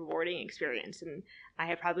really rewarding experience. And I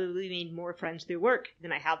have probably made more friends through work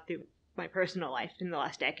than I have through my personal life in the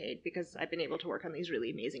last decade because I've been able to work on these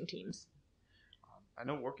really amazing teams. I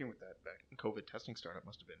know working with that COVID testing startup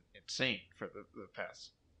must have been insane for the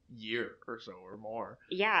past year or so or more.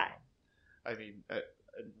 Yeah.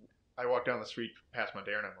 I walk down the street past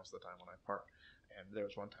Moderna most of the time when I park, And there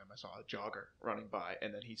was one time I saw a jogger running by,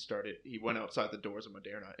 and then he went outside the doors of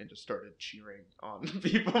Moderna and just started cheering on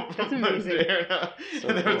people from Moderna. So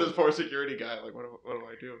and there was cool. this poor security guy, like, what do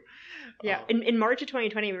I do? Yeah, in March of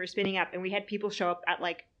 2020, we were spinning up, and we had people show up at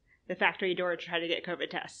like the factory door to try to get COVID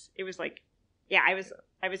tests. It was like, yeah, I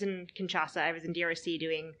was in Kinshasa, I was in DRC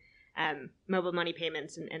doing mobile money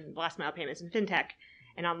payments and last mile payments in fintech,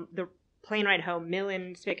 and on the plane ride home,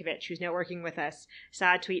 Millen Spikovic, who's now working with us,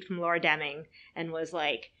 saw a tweet from Laura Deming and was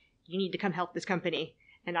like, "You need to come help this company."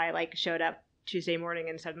 And I like showed up Tuesday morning,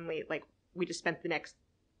 and suddenly like we just spent the next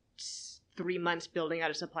 3 months building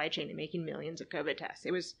out a supply chain and making millions of COVID tests.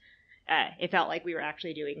 It was, it felt like we were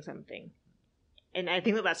actually doing something. And I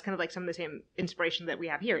think that that's kind of like some of the same inspiration that we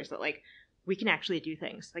have here, is that like we can actually do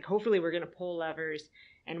things. Like hopefully we're going to pull levers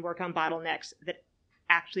and work on bottlenecks that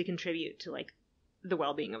actually contribute to like the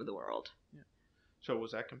well-being of the world. Yeah. So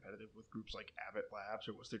was that competitive with groups like Abbott Labs,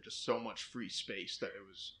 or was there just so much free space that it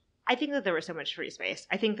was? I think that there was so much free space.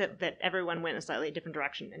 I think that everyone went a slightly different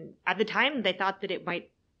direction. And at the time, they thought that it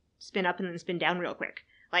might spin up and then spin down real quick.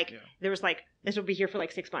 Like, there was like, this will be here for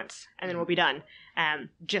like 6 months, and then we'll be done.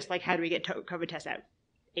 Just like, how do we get COVID tests out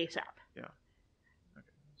ASAP? Yeah. Okay.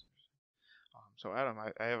 So, Adam,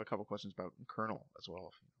 I have a couple questions about kernel as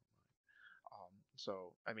well.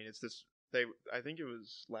 So, I mean, it's this. I think it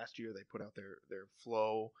was last year they put out their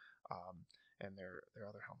flow and their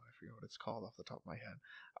other helmet. I forget what it's called off the top of my head.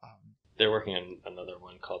 They're working on another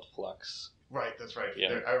one called Flux. Right, that's right.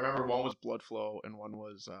 Yeah. I remember one was blood flow and one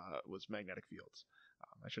was magnetic fields.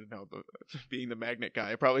 I should have known, being the magnet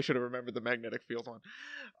guy, I probably should have remembered the magnetic field one.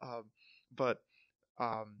 But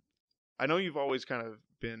I know you've always kind of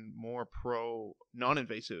been more pro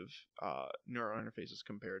non-invasive neural interfaces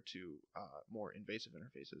compared to more invasive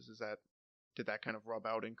interfaces. Did that kind of rub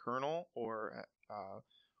out in kernel, or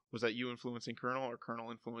was that you influencing kernel or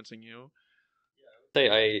kernel influencing you?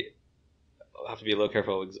 I have to be a little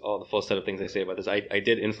careful with all the full set of things I say about this. I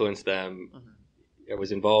did influence them. I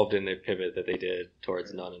was involved in the pivot that they did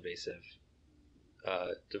towards non-invasive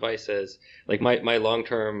devices. Like my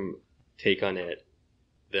long-term take on it,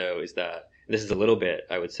 though, is that, and this is a little bit,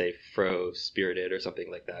 I would say, FRO spirited or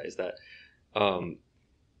something like that, is that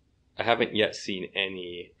I haven't yet seen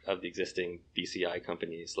any of the existing BCI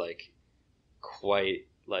companies like quite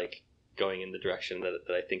like going in the direction that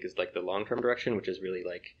I think is like the long-term direction, which is really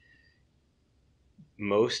like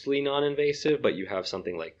mostly non-invasive, but you have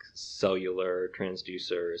something like cellular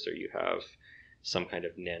transducers, or you have some kind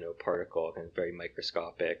of nanoparticle, kind of very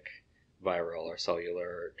microscopic viral or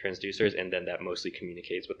cellular transducers, and then that mostly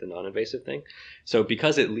communicates with the non-invasive thing. So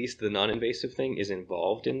because at least the non-invasive thing is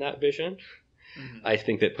involved in that vision, I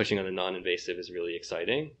think that pushing on the non-invasive is really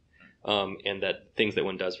exciting. And that things that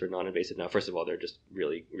one does for non-invasive now, first of all, they're just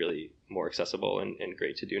really, really more accessible and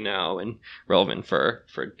great to do now, and relevant for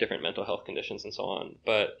different mental health conditions and so on.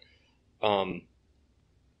 But the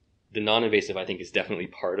non-invasive, I think, is definitely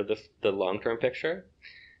part of the long-term picture.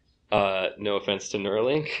 No offense to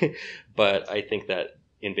Neuralink, but I think that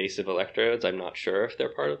invasive electrodes, I'm not sure if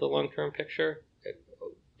they're part of the long-term picture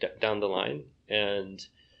down the line. And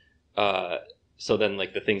so then,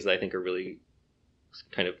 like, the things that I think are really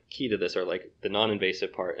kind of key to this are like the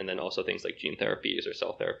non-invasive part, and then also things like gene therapies or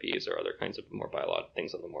cell therapies or other kinds of more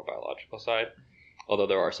things on the more biological side. Although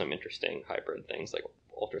there are some interesting hybrid things like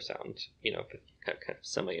ultrasound, kind of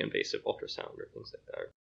semi-invasive ultrasound or things like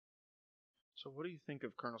that. So what do you think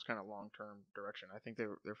of kernel's kind of long-term direction? I think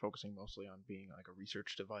they're focusing mostly on being like a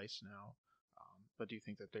research device now, but do you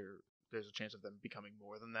think that there's a chance of them becoming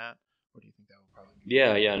more than that? Or do you think that will probably be...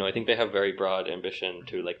 No, I think they have very broad ambition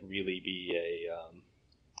to like really be a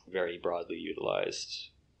very broadly utilized,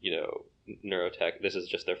 neurotech. This is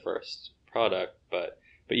just their first product, but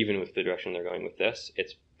even with the direction they're going with this,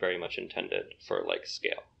 it's very much intended for like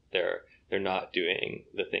scale. They're not doing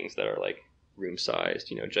the things that are like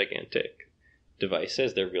room-sized, gigantic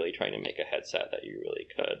devices. They're really trying to make a headset that you really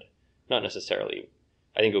could, not necessarily,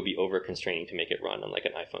 I think it would be over-constraining to make it run on like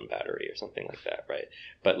an iPhone battery or something like that, right?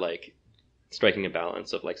 But like striking a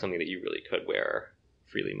balance of like something that you really could wear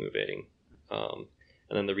freely moving. And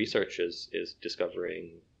then the research is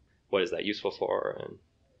discovering what is that useful for, and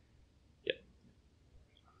yeah.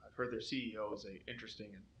 I've heard their CEO is a interesting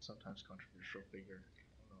and sometimes controversial figure.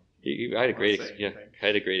 I had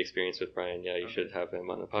a great experience with Brian. Yeah, you should have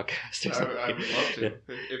him on the podcast. Or something. I would love to.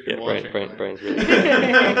 If you're watching, watching, Brian's really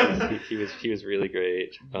good. he was really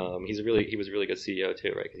great. He was a really good CEO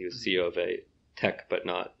too, right? Because he was CEO of a tech but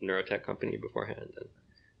not neurotech company beforehand, and I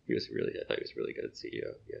thought he was a really good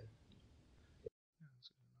CEO. Yeah.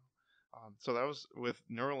 So that was with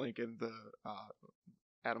Neuralink and the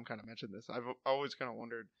Adam kind of mentioned this. I've always kind of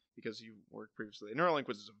wondered, because you worked previously at Neuralink,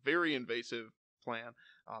 which is a very invasive plan,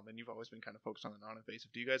 and you've always been kind of focused on the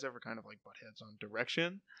non-invasive. Do you guys ever kind of like butt heads on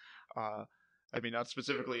direction? I mean, not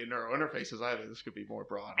specifically in neural interfaces either. This could be more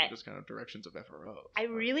broad, just kind of directions of FROs. I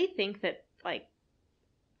really think that, like,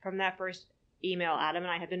 from that first email, Adam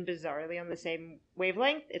and I have been bizarrely on the same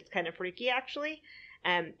wavelength. It's kind of freaky, actually.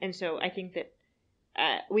 And so I think that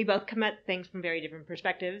we both come at things from very different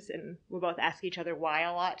perspectives, and we'll both ask each other why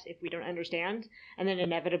a lot if we don't understand, and then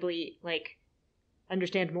inevitably, like,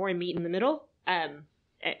 understand more and meet in the middle.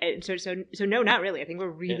 So no, not really. I think we're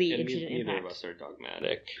really interested in impact. Neither of us are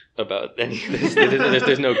dogmatic about any of this.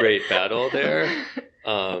 There's no great battle there.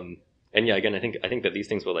 And yeah, again, I think that these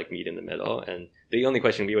things will like meet in the middle. And the only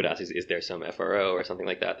question we would ask is there some FRO or something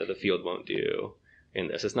like that the field won't do in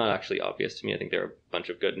this? It's not actually obvious to me. I think there are a bunch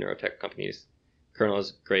of good neurotech companies. Kernel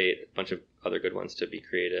is great, a bunch of other good ones to be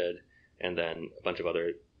created, and then a bunch of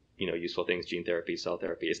other, useful things, gene therapy, cell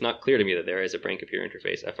therapy. It's not clear to me that there is a brain-computer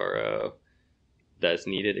interface FRO that's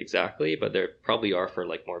needed exactly, but there probably are for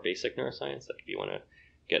like more basic neuroscience. That if you want to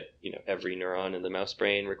get every neuron in the mouse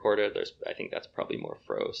brain recorded, I think that's probably more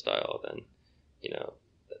FRO style than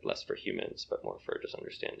less for humans, but more for just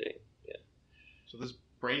understanding. Yeah. So this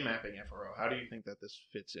brain mapping FRO, how do you think that this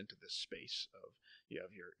fits into this space of, you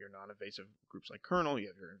have your non-invasive groups like Kernel, you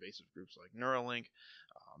have your invasive groups like Neuralink,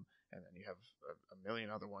 and then you have a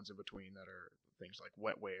million other ones in between that are things like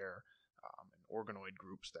wetware and organoid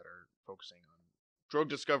groups that are focusing on drug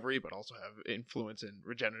discovery, but also have influence in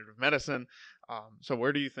regenerative medicine. So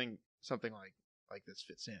where do you think something like this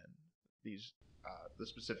fits in? The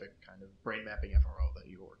specific kind of brain mapping FRO that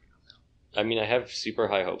you're working on now. I mean, I have super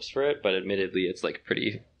high hopes for it, but admittedly, it's like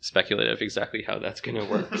pretty speculative exactly how that's going to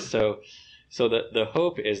work. So the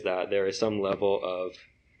hope is that there is some level of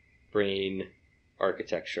brain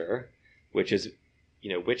architecture, which is,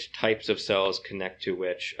 which types of cells connect to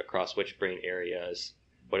which across which brain areas.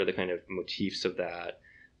 What are the kind of motifs of that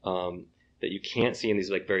that you can't see in these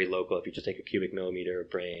like very local? If you just take a cubic millimeter of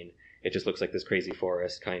brain, it just looks like this crazy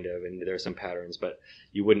forest kind of, and there are some patterns, but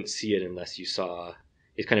you wouldn't see it unless you saw.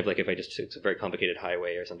 It's kind of like if I just took a very complicated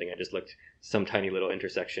highway or something, I just looked some tiny little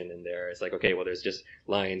intersection in there. It's like, okay, well, there's just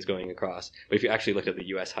lines going across. But if you actually looked at the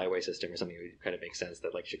U.S. highway system or something, it would kind of make sense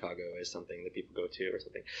that like Chicago is something that people go to or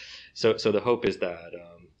something. So the hope is that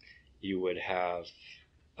you would have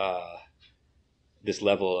this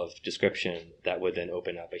level of description that would then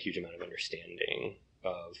open up a huge amount of understanding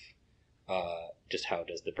of just how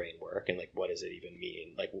does the brain work and like what does it even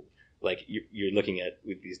mean, like you're looking at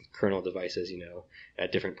with these kernel devices,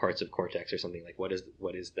 at different parts of cortex or something, like what is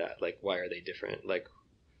that, like why are they different, like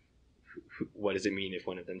what does it mean if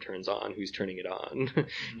one of them turns on, who's turning it on?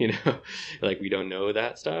 Like we don't know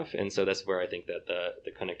that stuff. And so that's where I think that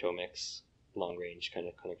the connectomics, long range kind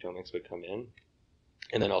of connectomics would come in.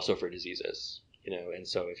 And then also for diseases, and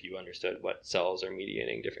so if you understood what cells are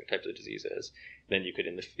mediating different types of diseases, then you could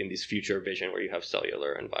in this future vision where you have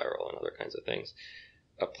cellular and viral and other kinds of things,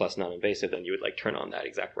 plus non-invasive, then you would like turn on that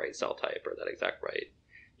exact right cell type or that exact right,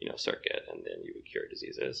 circuit, and then you would cure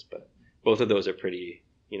diseases. But both of those are pretty,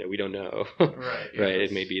 we don't know. Right. Yes. Right.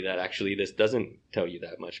 It may be that actually this doesn't tell you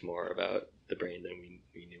that much more about the brain than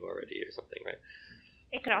we knew already or something, right?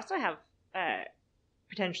 It could also have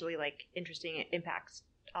potentially like interesting impacts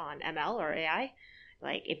on ML or AI.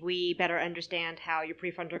 Like if we better understand how your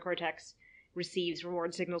prefrontal cortex receives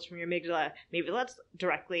reward signals from your amygdala, maybe that's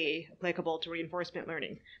directly applicable to reinforcement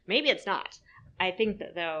learning. Maybe it's not. I think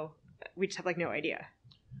that, though, we just have like no idea.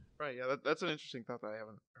 Right, yeah, that's an interesting thought that I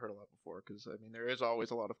haven't heard a lot before, because I mean there is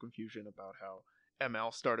always a lot of confusion about how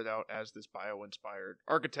ML started out as this bio-inspired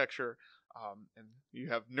architecture, and you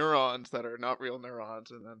have neurons that are not real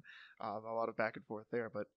neurons, and then a lot of back and forth there,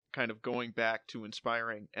 but kind of going back to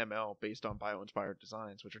inspiring ML based on bio-inspired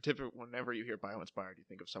designs, which are typical. Whenever you hear bio-inspired, you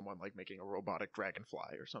think of someone like making a robotic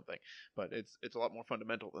dragonfly or something, but it's a lot more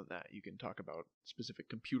fundamental than that. You can talk about specific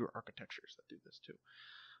computer architectures that do this too,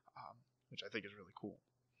 which I think is really cool.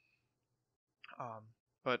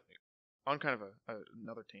 But on kind of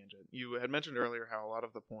another tangent, you had mentioned earlier how a lot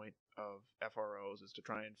of the point of FROs is to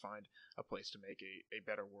try and find a place to make a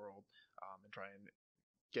better world, and try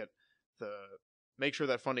and make sure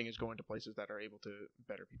that funding is going to places that are able to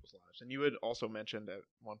better people's lives. And you had also mentioned at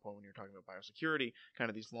one point when you were talking about biosecurity, kind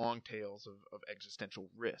of these long tails of existential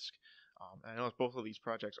risk. I know both of these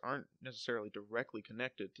projects aren't necessarily directly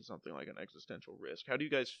connected to something like an existential risk. How do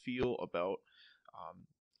you guys feel about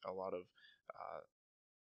a lot of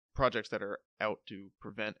projects that are out to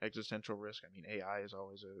prevent existential risk? I mean, AI is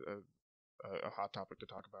always a hot topic to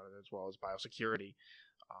talk about it, as well as biosecurity.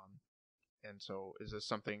 And so is this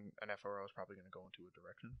something an FRO is probably going to go into a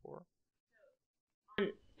direction for?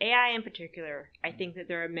 On AI in particular, I think that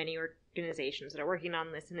there are many organizations that are working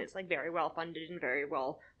on this, and it's like very well funded and very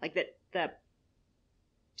well, like that the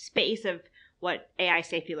space of what AI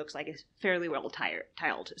safety looks like is fairly well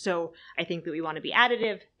tiled. So I think that we want to be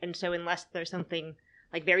additive, and so unless there's something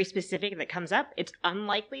like very specific that comes up, it's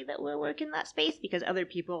unlikely that we'll work in that space because other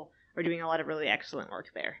people are doing a lot of really excellent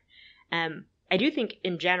work there. I do think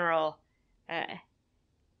in general,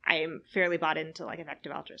 I am fairly bought into like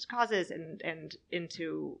effective altruist causes and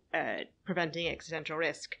into preventing existential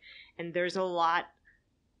risk. And there's a lot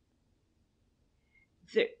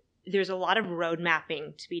of road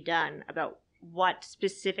mapping to be done about what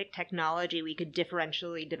specific technology we could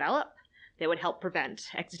differentially develop that would help prevent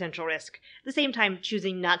existential risk. At the same time,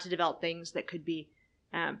 choosing not to develop things that could be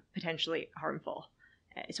potentially harmful.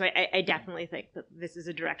 So I definitely think that this is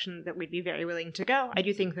a direction that we'd be very willing to go. I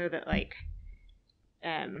do think, though, that like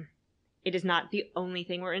it is not the only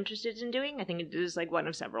thing we're interested in doing. I think it is like one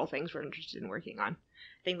of several things we're interested in working on.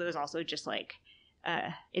 I think there's also just like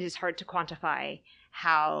it is hard to quantify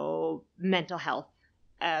how mental health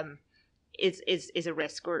is a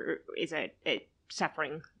risk or is a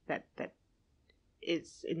suffering that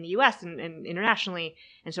is in the US and internationally.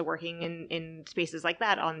 And so working in spaces like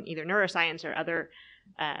that on either neuroscience or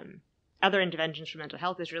other interventions for mental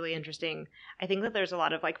health is really interesting. I think that there's a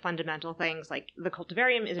lot of like fundamental things, like the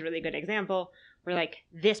cultivarium is a really good example where like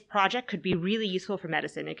this project could be really useful for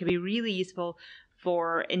medicine. It could be really useful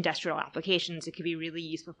for industrial applications. It could be really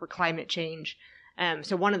useful for climate change.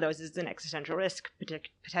 So one of those is an existential risk,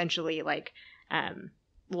 potentially like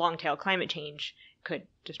long tail climate change could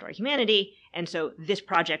destroy humanity. And so this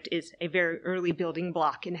project is a very early building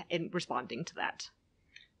block in responding to that.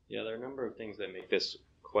 Yeah, there are a number of things that make this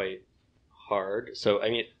quite hard. So, I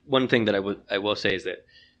mean, one thing that I will say is that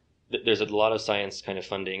there's a lot of science kind of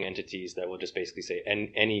funding entities that will just basically say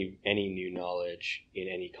any new knowledge in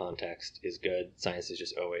any context is good. Science is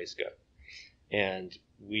just always good. And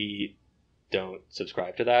we don't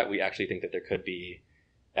subscribe to that. We actually think that there could be,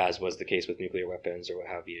 as was the case with nuclear weapons or what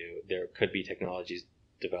have you, there could be technologies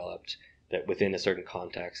developed that within a certain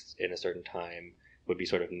context in a certain time would be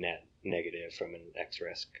sort of net negative from an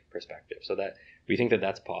X-risk perspective. So that we think that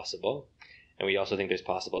that's possible. And we also think there's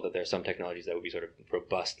possible that there are some technologies that would be sort of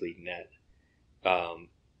robustly net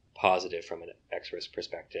positive from an X-risk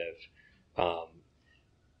perspective,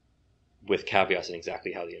 with caveats in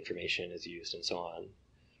exactly how the information is used and so on.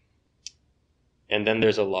 And then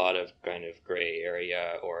there's a lot of kind of gray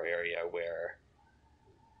area or area where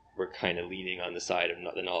we're kind of leaning on the side of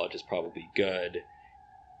the knowledge is probably good,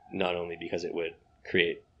 not only because it would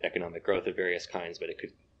create economic growth of various kinds, but it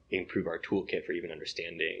could improve our toolkit for even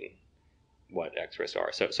understanding what X-risks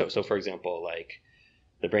are. So for example, like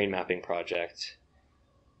the brain mapping project,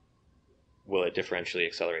 will it differentially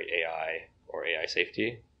accelerate AI or AI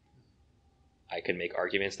safety? I could make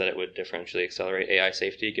arguments that it would differentially accelerate AI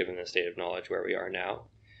safety given the state of knowledge where we are now.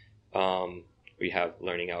 We have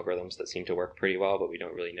learning algorithms that seem to work pretty well, but we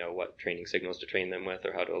don't really know what training signals to train them with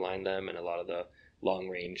or how to align them. And a lot of the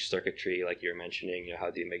long-range circuitry, like you were mentioning, how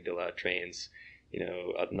the amygdala trains,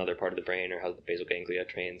 another part of the brain, or how the basal ganglia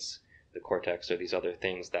trains the cortex, or these other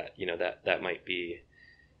things that, that might be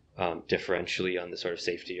differentially on the sort of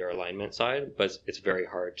safety or alignment side. But it's very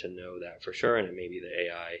hard to know that for sure. And maybe the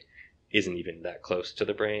AI isn't even that close to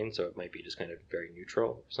the brain, so it might be just kind of very neutral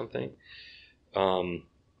or something.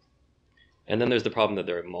 And then there's the problem that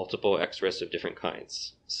there are multiple X-risks of different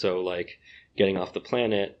kinds. So like getting off the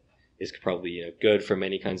planet is probably good for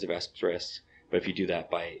many kinds of X-risks, but if you do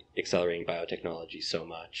that by accelerating biotechnology so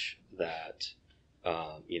much that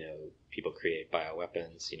people create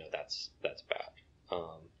bioweapons, that's bad.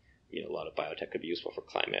 A lot of biotech could be useful for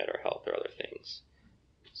climate or health or other things,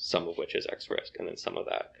 some of which is X-risk, and then some of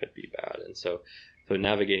that could be bad. And so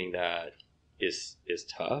navigating that is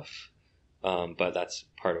tough, but that's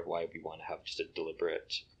part of why we want to have just a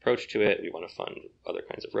deliberate approach to it. We want to fund other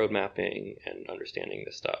kinds of road mapping and understanding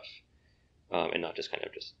this stuff, and not just kind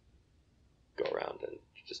of just go around and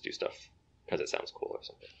just do stuff because it sounds cool or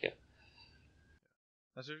something. Yeah.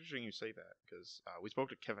 That's interesting you say that, because we spoke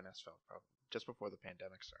to Kevin Esfeld just before the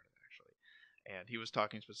pandemic started, actually. And he was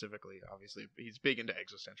talking specifically, obviously, he's big into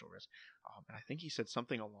existential risk. And I think he said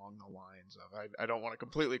something along the lines of, I don't want to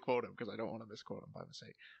completely quote him because I don't want to misquote him by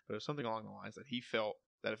mistake, but it was something along the lines that he felt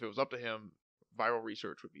that if it was up to him, viral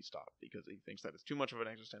research would be stopped because he thinks that it's too much of an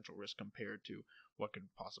existential risk compared to what could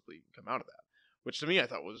possibly come out of that. Which to me I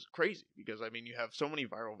thought was crazy because, I mean, you have so many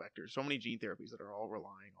viral vectors, so many gene therapies that are all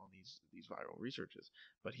relying on these viral researches.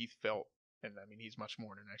 But he felt and I mean he's much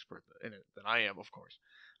more an expert in it than I am, of course,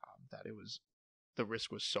 that the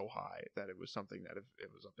risk was so high that it was something that if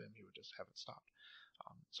it was up to him, he would just have it stopped.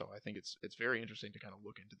 So I think it's very interesting to kind of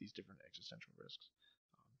look into these different existential risks.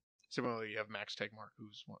 Similarly, you have Max Tegmark,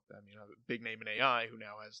 who's a big name in AI, who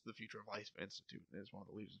now has the Future of Life Institute, and is one of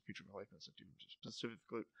the leaders of the Future of Life Institute,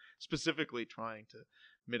 specifically trying to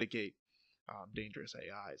mitigate dangerous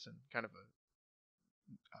AIs in kind of a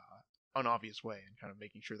unobvious way, and kind of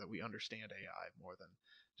making sure that we understand AI more than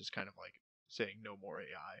just kind of like saying no more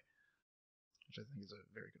AI, which I think is a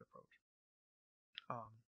very good approach.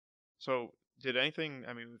 So did anything,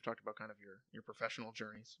 I mean, we've talked about kind of your professional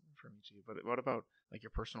journeys from each of you, but what about like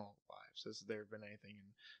your personal lives? Has there been anything in,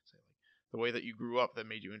 say, like the way that you grew up that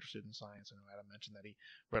made you interested in science? I know Adam mentioned that he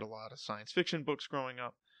read a lot of science fiction books growing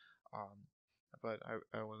up, but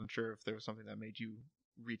I wasn't sure if there was something that made you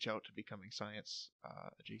reach out to becoming science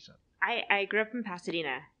adjacent. I grew up in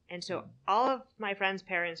Pasadena, and so all of my friends'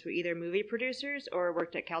 parents were either movie producers or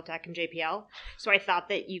worked at Caltech and JPL, so I thought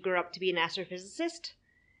that you grew up to be an astrophysicist.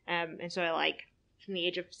 And so I from the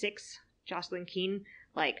age of 6, Jocelyn Keene,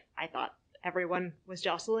 I thought everyone was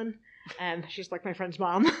Jocelyn. She's like my friend's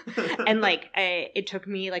mom. And it took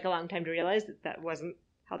me a long time to realize that wasn't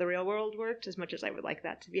how the real world worked, as much as I would like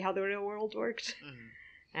that to be how the real world worked.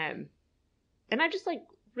 Mm-hmm. And I'm just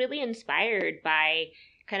really inspired by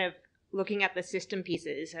kind of looking at the system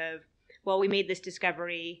pieces of, well, we made this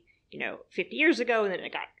discovery 50 years ago, and then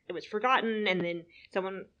it was forgotten, and then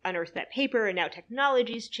someone unearthed that paper, and now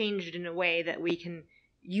technology's changed in a way that we can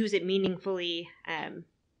use it meaningfully, and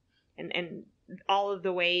all of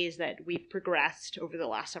the ways that we've progressed over the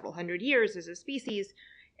last several hundred years as a species.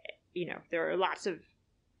 There are lots of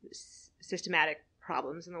systematic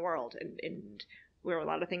problems in the world, and there are a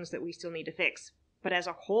lot of things that we still need to fix. But as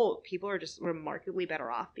a whole, people are just remarkably better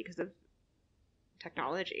off because of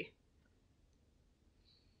technology.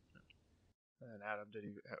 And Adam,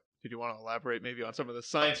 did you want to elaborate maybe on some of the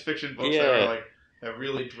science fiction books that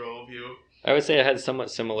really drove you? I would say I had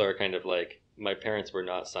somewhat similar kind of my parents were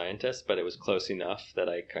not scientists, but it was close enough that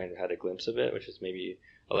I kind of had a glimpse of it, which is maybe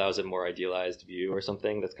allows a more idealized view or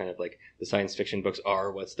something. That's kind of the science fiction books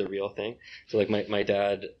are what's the real thing. So my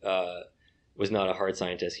dad was not a hard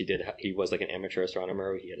scientist. He was an amateur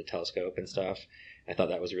astronomer. He had a telescope and stuff. I thought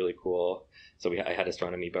that was really cool. So I had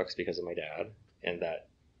astronomy books because of my dad, and that.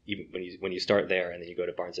 Even when you start there and then you go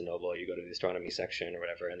to Barnes & Noble, you go to the astronomy section or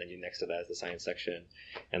whatever, and then next to that is the science section,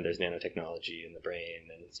 and there's nanotechnology and the brain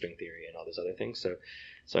and string theory and all those other things.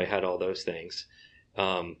 So I had all those things,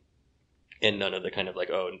 and none of the kind of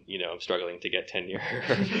I'm struggling to get tenure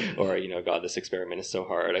or God, this experiment is so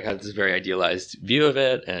hard. I had this very idealized view of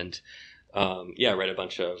it, and I read a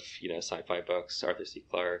bunch of sci-fi books, Arthur C.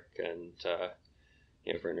 Clarke and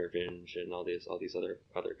Werner Vinge and all these other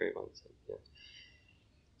great ones. Yeah.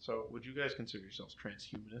 So, would you guys consider yourselves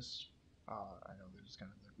transhumanists? I know there's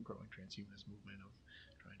kind of the growing transhumanist movement of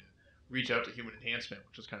trying to reach out to human enhancement,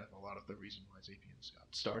 which is kind of a lot of the reason why Sapiens got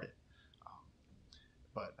started.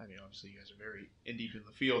 But, I mean, obviously you guys are very deep in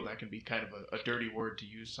the field, and that can be kind of a dirty word to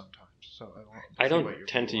use sometimes. So I don't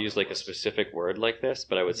tend to use a specific word like this,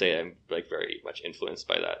 but I would say I'm very much influenced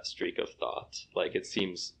by that streak of thought. It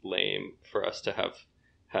seems lame for us to have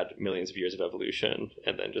had millions of years of evolution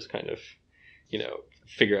and then just kind of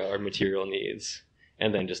figure out our material needs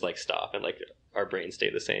and then just stop and our brains stay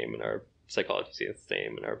the same and our psychology stays the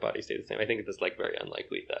same and our body stays the same. I think it's very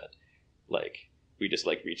unlikely that we just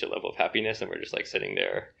reach a level of happiness and we're just sitting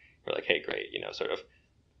there. We're hey, great, sort of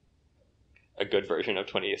a good version of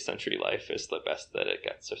 20th century life is the best that it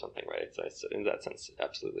gets or something, right? So in that sense,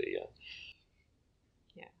 absolutely, yeah.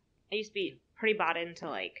 Yeah, I used to be pretty bought into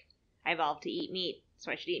I evolved to eat meat,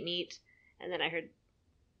 so I should eat meat, and then I heard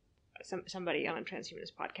somebody on a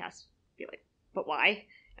transhumanist podcast be but why?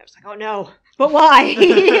 And I was oh no, but why?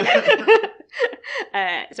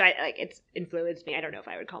 So I it's influenced me. I don't know if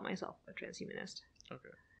I would call myself a transhumanist. Okay.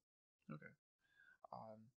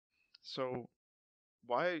 So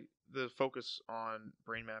why the focus on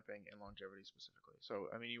brain mapping and longevity specifically? So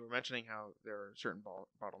I mean, you were mentioning how there are certain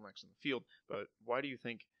bottlenecks in the field, but why do you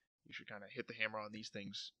think you should kind of hit the hammer on these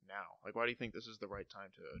things now? Why do you think this is the right time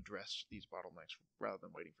to address these bottlenecks rather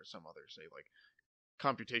than waiting for some other, say,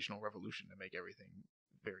 computational revolution to make everything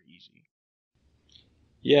very easy?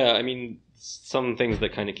 Yeah, I mean, some things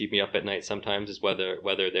that kind of keep me up at night sometimes is whether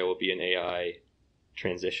there will be an AI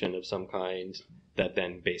transition of some kind that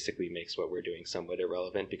then basically makes what we're doing somewhat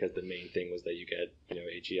irrelevant, because the main thing was that you get,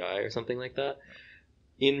 AGI or something like that.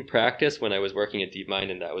 In practice, when I was working at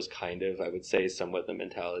DeepMind, and that was kind of, I would say, somewhat the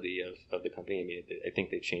mentality of the company. I mean, I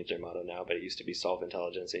think they've changed their motto now, but it used to be solve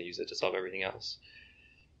intelligence and use it to solve everything else.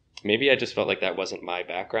 maybe I just felt like that wasn't my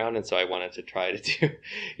background, and so I wanted to try to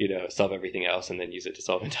do, solve everything else and then use it to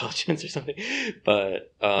solve intelligence or something.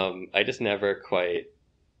 But I just never quite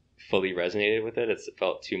fully resonated with it. It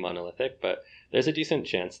felt too monolithic, but there's a decent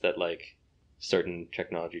chance that like certain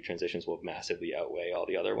technology transitions will massively outweigh all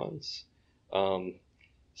the other ones.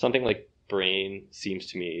 Something like brain seems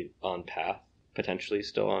to me on path, potentially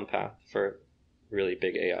still on path for really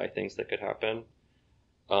big AI things that could happen.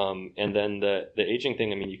 And then the aging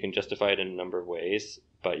thing, I mean, you can justify it in a number of ways,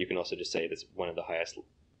 but you can also just say it's one of the highest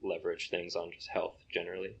leverage things on just health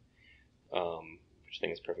generally, which I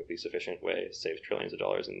think is a perfectly sufficient way to save trillions of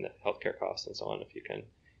dollars in healthcare costs and so on if you can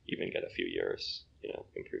even get a few years,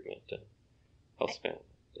 improvement in health span.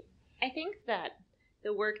 I think that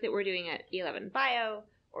the work that we're doing at 11 Bio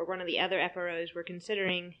or one of the other FROs we're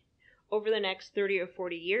considering over the next 30 or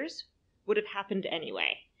 40 years would have happened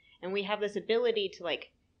anyway. And we have this ability to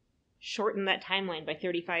like shorten that timeline by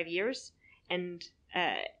 35 years. And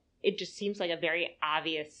it just seems like a very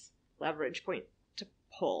obvious leverage point to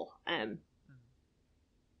pull.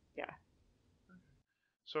 Yeah.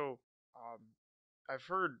 So I've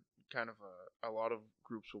heard kind of a lot of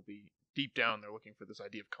groups will be deep down, they're looking for this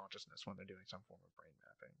idea of consciousness when they're doing some form of brain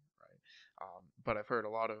mapping, right? But I've heard a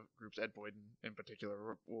lot of groups, Ed Boyden in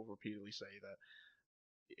particular, will repeatedly say that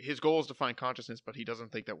his goal is to find consciousness, but he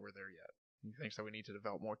doesn't think that we're there yet. He thinks that we need to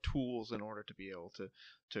develop more tools in order to be able to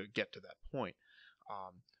get to that point.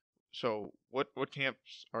 So what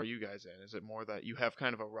camps are you guys in? Is it more that you have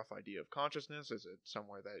kind of a rough idea of consciousness? Is it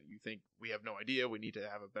somewhere that you think we have no idea, we need to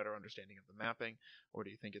have a better understanding of the mapping? Or do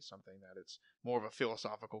you think it's something that it's more of a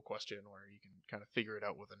philosophical question where you can kind of figure it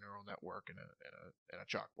out with a neural network and a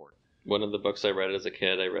chalkboard? One of the books I read as a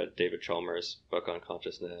kid, I read David Chalmers' book on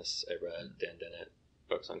consciousness. I read Dan Dennett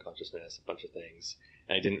books on consciousness, a bunch of things.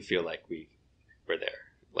 And I didn't feel like we were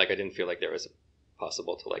there. Like I didn't feel like there was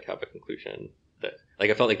possible to like have a conclusion. That, like,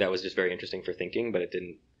 I felt like that was just very interesting for thinking, but it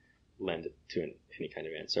didn't lend to any kind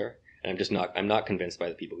of answer. And I'm not convinced by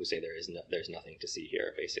the people who say there's nothing to see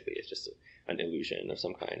here. Basically, it's just an illusion of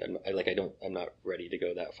some kind. I'm not ready to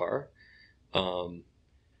go that far.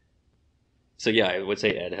 So yeah, I would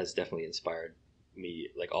say Ed has definitely inspired me,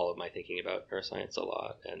 like all of my thinking about neuroscience a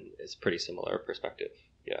lot, and it's pretty similar perspective.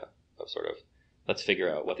 Yeah, of sort of let's figure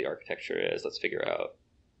out what the architecture is. Let's figure out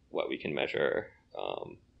what we can measure.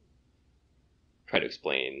 Try to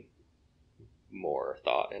explain more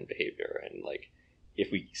thought and behavior, and like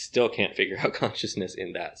if we still can't figure out consciousness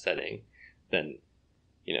in that setting, then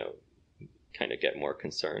kind of get more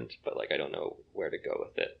concerned, but like I don't know where to go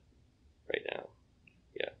with it right now.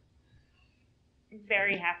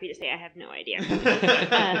 Very happy to say I have no idea.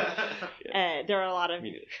 There are a lot of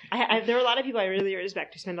there are a lot of people I really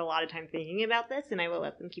respect who spend a lot of time thinking about this, and I will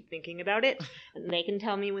let them keep thinking about it, and they can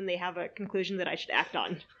tell me when they have a conclusion that I should act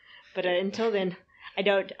on. But until then, I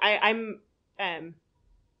don't. I'm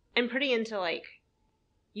pretty into like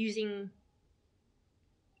using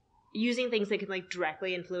things that can like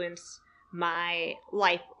directly influence my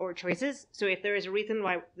life or choices. So if there is a reason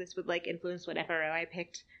why this would like influence what FRO I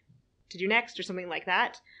picked to do next or something like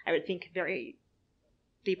that, I would think very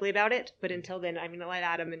deeply about it. But until then, I'm going to let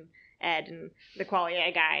Adam and Ed and the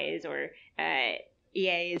Qualia guys or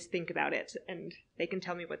EAs think about it, and they can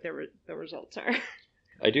tell me what the results are.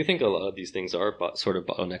 I do think a lot of these things are sort of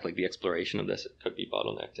bottlenecked, like the exploration of this could be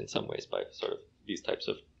bottlenecked in some ways by sort of these types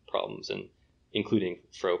of problems, and including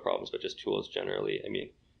FRO problems, but just tools generally. I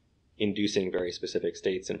mean, inducing very specific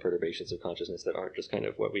states and perturbations of consciousness that aren't just kind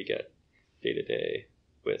of what we get day to day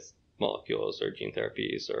with molecules or gene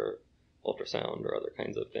therapies or ultrasound or other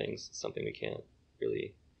kinds of things. It's something we can't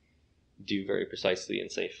really do very precisely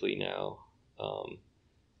and safely now.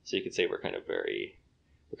 So you could say we're kind of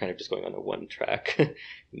just going on a one-track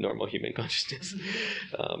normal human consciousness.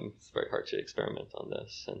 It's very hard to experiment on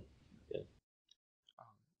this. And yeah.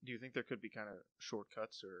 Do you think there could be kind of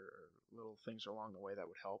shortcuts or little things along the way that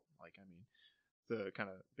would help? Like, I mean, the kind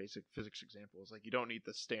of basic physics example is like you don't need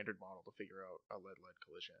the standard model to figure out a lead-lead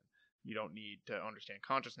collision. You don't need to understand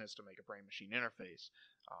consciousness to make a brain-machine interface.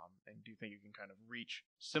 And do you think you can kind of reach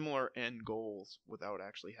similar end goals without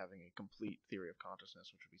actually having a complete theory of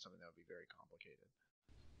consciousness, which would be something that would be very complicated?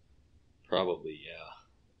 Probably, yeah.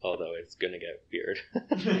 Although it's going to get weird,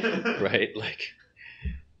 right? Like,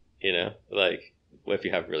 like what if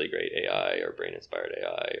you have really great AI or brain-inspired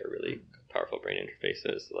AI or really powerful brain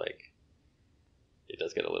interfaces, like it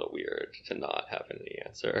does get a little weird to not have any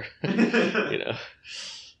answer, right?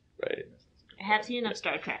 I have seen enough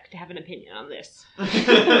Star Trek to have an opinion on this.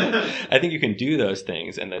 I think you can do those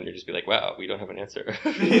things and then you just be like, wow, we don't have an answer.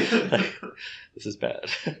 Like, this is bad.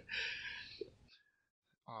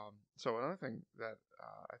 So another thing that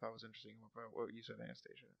I thought was interesting about what you said,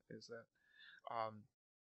 Anastasia, is that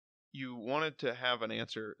you wanted to have an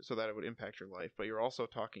answer so that it would impact your life, but you're also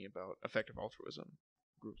talking about effective altruism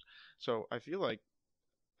groups. So I feel like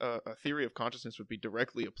a theory of consciousness would be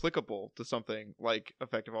directly applicable to something like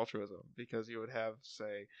effective altruism, because you would have,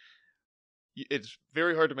 say, it's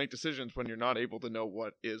very hard to make decisions when you're not able to know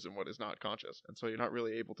what is and what is not conscious, and so you're not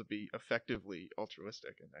really able to be effectively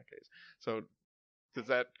altruistic in that case. So does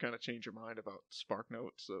that kind of change your mind about spark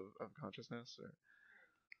notes of consciousness? Or?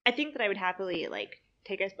 I think that I would happily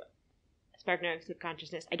take a spark notes of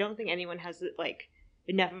consciousness. I don't think anyone has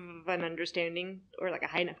enough of an understanding or a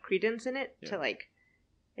high enough credence in it to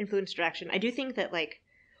influence direction. I do think that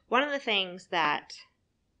one of the things that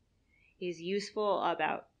is useful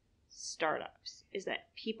about startups is that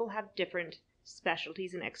people have different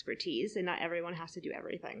specialties and expertise, and not everyone has to do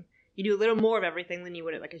everything. You do a little more of everything than you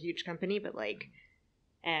would at a huge company, but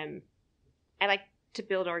I like to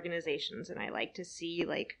build organizations, and I like to see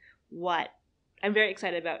what I'm very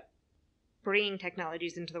excited about bringing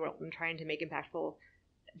technologies into the world and trying to make impactful,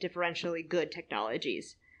 differentially good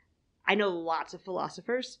technologies. I know lots of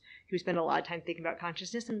philosophers who spend a lot of time thinking about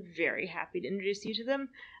consciousness. I'm very happy to introduce you to them.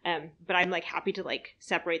 But I'm happy to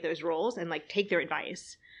separate those roles and take their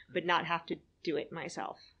advice, but not have to do it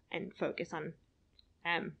myself and focus on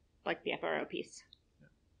the FRO piece.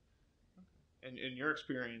 Yeah. And in your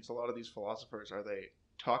experience, a lot of these philosophers, are they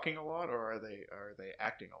talking a lot or are they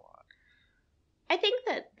acting a lot? I think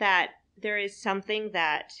that there is something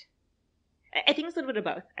that I think it's a little bit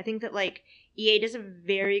of both. I think that EA does a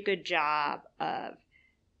very good job of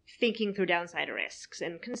thinking through downside risks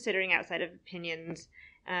and considering outside of opinions.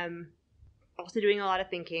 Also doing a lot of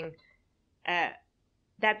thinking.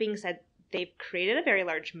 That being said, they've created a very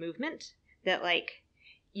large movement that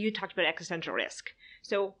you talked about existential risk.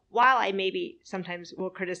 So while I maybe sometimes will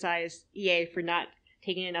criticize EA for not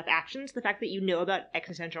taking enough actions, the fact that you know about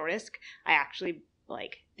existential risk, I actually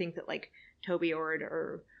think that Toby Ord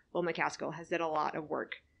or Will McCaskill has done a lot of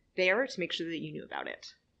work there to make sure that you knew about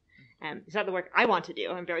it. It's not the work I want to do.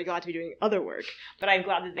 I'm very glad to be doing other work, but I'm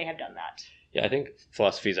glad that they have done that. Yeah, I think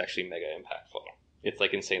philosophy is actually mega impactful. It's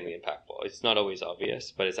insanely impactful. It's not always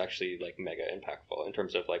obvious, but it's actually mega impactful in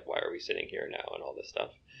terms of why are we sitting here now and all this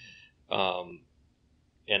stuff.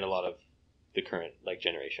 And a lot of the current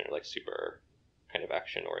generation are super kind of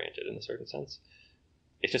action oriented in a certain sense.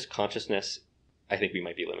 It's just consciousness. I think we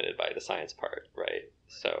might be limited by the science part, right?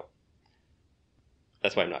 So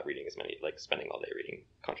that's why I'm not reading as many, spending all day reading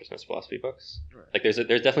consciousness philosophy books. Right. There's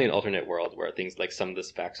definitely an alternate world where things some of the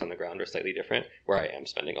facts on the ground are slightly different, where I am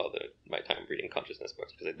spending all my time reading consciousness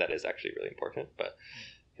books, because that is actually really important. But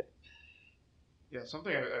yeah,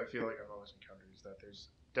 something I feel like I've always encountered is that there's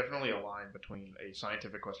definitely a line between a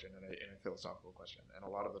scientific question and a philosophical question, and a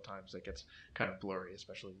lot of the times it gets kind of blurry,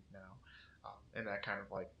 especially now. And that kind of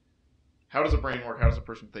how does a brain work? How does a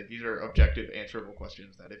person think? These are objective, answerable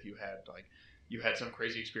questions that if you had you had some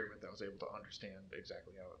crazy experiment that was able to understand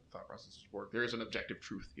exactly how thought processes work, there is an objective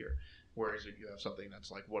truth here. Whereas if you have something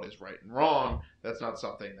that's what is right and wrong, that's not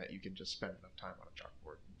something that you can just spend enough time on a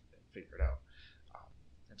chalkboard and figure it out.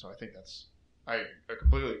 And so I think I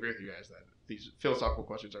completely agree with you guys that these philosophical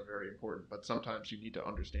questions are very important, but sometimes you need to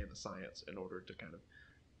understand the science in order to kind of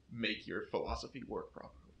make your philosophy work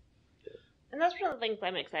properly. And that's one of the things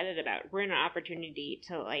I'm excited about. We're in an opportunity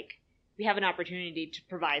to we have an opportunity to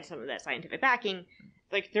provide some of that scientific backing.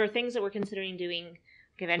 There are things that we're considering doing.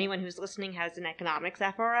 If anyone who's listening has an economics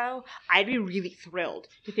FRO, I'd be really thrilled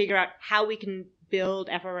to figure out how we can build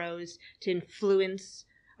FROs to influence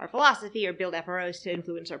our philosophy or build FROs to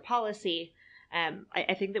influence our policy.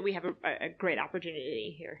 I think that we have a great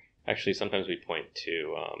opportunity here. Actually, sometimes we point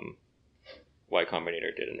to Y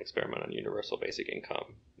Combinator did an experiment on universal basic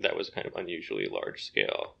income that was kind of unusually large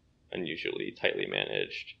scale, unusually tightly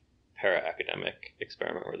managed, para-academic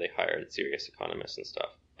experiment where they hired serious economists and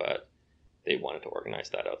stuff, but they wanted to organize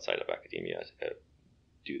that outside of academia to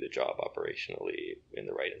do the job operationally in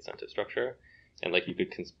the right incentive structure. And you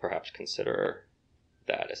could perhaps consider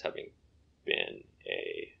that as having been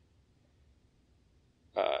a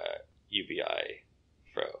UBI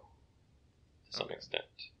FRO to some extent.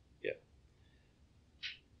 Yeah.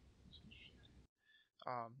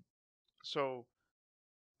 So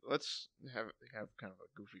let's have kind of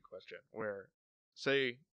a goofy question where,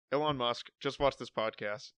 say, Elon Musk just watched this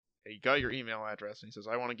podcast. He got your email address and he says,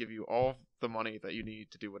 I want to give you all the money that you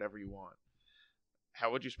need to do whatever you want.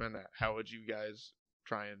 How would you spend that? How would you guys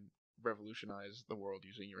try and revolutionize the world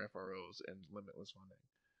using your FROs and limitless funding?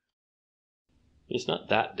 It's not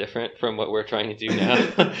that different from what we're trying to do now.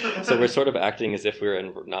 So we're sort of acting as if we're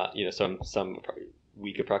in not, some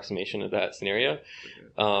weak approximation of that scenario.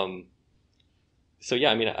 So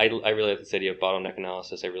yeah, I mean, I really like this idea of bottleneck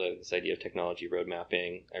analysis. I really like this idea of technology road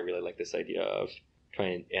mapping. I really like this idea of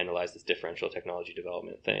trying to analyze this differential technology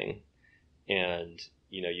development thing. And,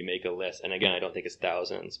 you know, you make a list. And again, I don't think it's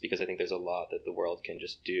thousands, because I think there's a lot that the world can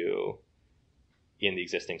just do in the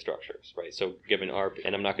existing structures, right? So given our,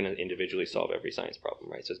 and I'm not going to individually solve every science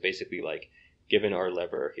problem, right? So it's basically like, given our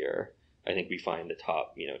lever here, I think we find the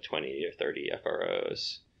top, 20 or 30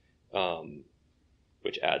 FROs,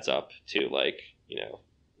 which adds up to like,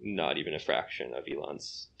 not even a fraction of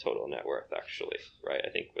Elon's total net worth, actually, right? I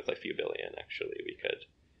think with a few billion, actually, we could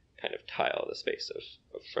kind of tile the space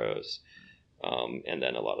of FROs. And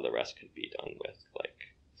then a lot of the rest could be done with like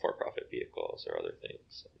for-profit vehicles or other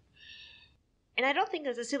things. And I don't think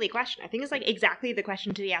that's a silly question. I think it's like exactly the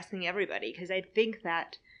question to be asking everybody, because I think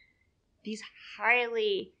that these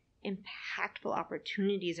highly impactful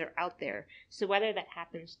opportunities are out there. So whether that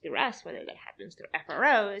happens through us, whether that happens through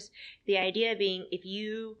FROs, the idea being if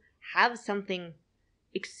you have something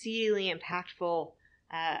exceedingly impactful,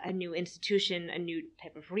 a new institution, a new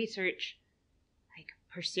type of research, like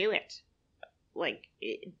pursue it. Like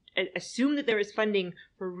assume that there is funding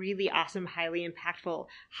for really awesome, highly impactful,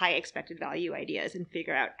 high expected value ideas, and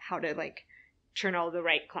figure out how to like turn all the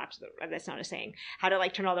right claps. That's not a saying. How to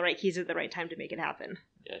like turn all the right keys at the right time to make it happen.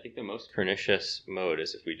 Yeah, I think the most pernicious mode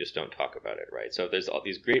is if we just don't talk about it, right? So there's all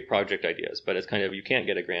these great project ideas, but it's kind of, you can't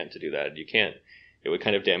get a grant to do that. You can't, it would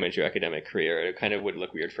kind of damage your academic career. It kind of would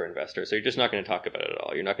look weird for investors. So you're just not going to talk about it at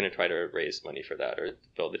all. You're not going to try to raise money for that or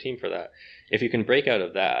build a team for that. If you can break out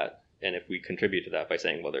of that, and if we contribute to that by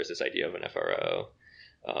saying, well, there's this idea of an FRO,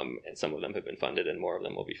 and some of them have been funded and more of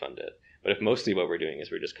them will be funded. But if mostly what we're doing is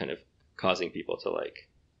we're just kind of causing people to like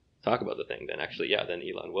talk about the thing, then actually, yeah, then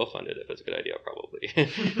Elon will fund it if it's a good idea, probably.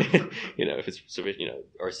 If it's,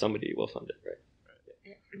 or somebody will fund it,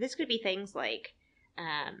 right? This could be things like,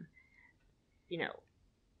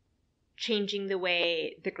 changing the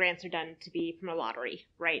way the grants are done to be from a lottery,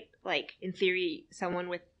 right? Like, in theory, someone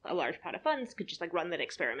with a large pot of funds could just, like, run that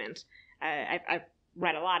experiment. I've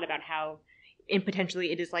read a lot about how, and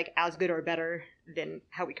potentially it is, like, as good or better than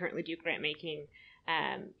how we currently do grant making.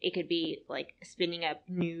 It could be, like, spinning up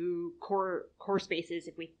new core spaces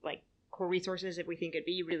if we, like, core resources if we think it'd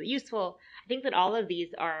be really useful. I think that all of these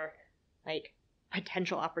are, like,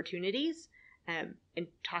 potential opportunities, and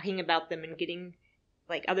talking about them and getting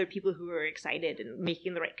like other people who are excited and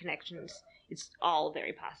making the right connections, it's all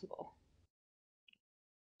very possible.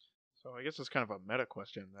 So I guess it's kind of a meta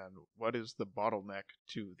question then. What is the bottleneck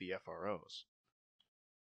to the FROs?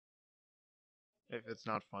 If it's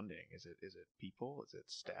not funding, is it people? Is it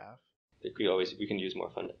staff? I think we can use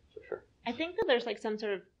more funding for sure. I think that there's like some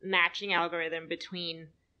sort of matching algorithm between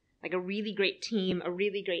like a really great team, a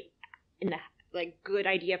really great like good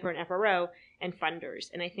idea for an FRO, and funders.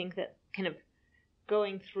 And I think that kind of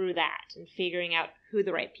going through that and figuring out who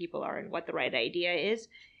the right people are and what the right idea is,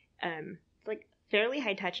 like fairly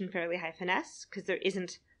high touch and fairly high finesse, because there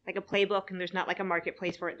isn't like a playbook and there's not like a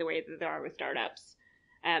marketplace for it the way that there are with startups.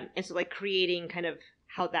 And so like creating kind of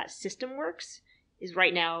how that system works is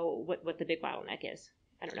right now what the big bottleneck is.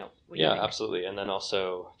 I don't know. Yeah, absolutely. And then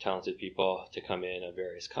also talented people to come in of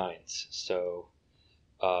various kinds. So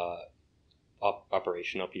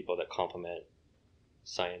operational people that complement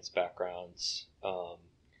science backgrounds,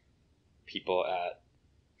 people at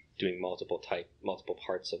doing multiple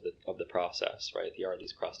parts of the process, right? There are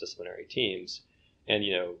these cross-disciplinary teams, and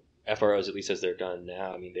FROs, at least as they're done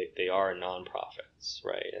now, I mean they are nonprofits,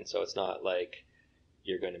 right? And so it's not like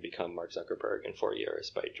you're going to become Mark Zuckerberg in 4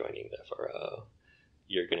 years by joining the FRO.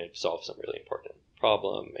 You're going to solve some really important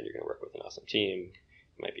problem, and you're going to work with an awesome team.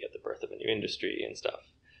 You might be at the birth of a new industry and stuff,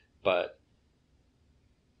 but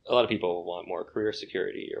a lot of people want more career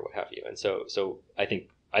security or what have you. And so I think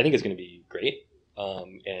it's going to be great.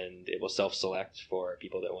 And it will self-select for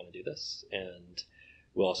people that want to do this. And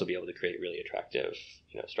we'll also be able to create really attractive,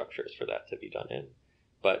 structures for that to be done in.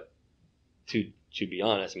 But to be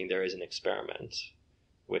honest, I mean, there is an experiment,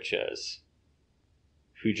 which is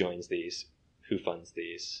who joins these, who funds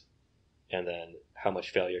these, and then how much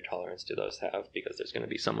failure tolerance do those have? Because there's going to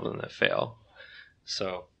be some of them that fail.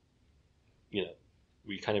 So,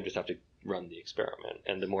 we kind of just have to run the experiment,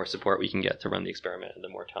 and the more support we can get to run the experiment and the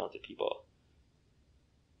more talented people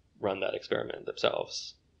run that experiment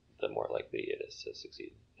themselves, the more likely it is to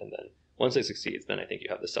succeed. And then once it succeeds, then I think you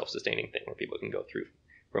have the self-sustaining thing where people can go through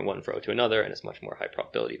from one FRO to another, and it's much more high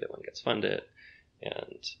probability that one gets funded,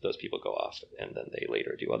 and those people go off and then they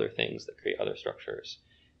later do other things that create other structures,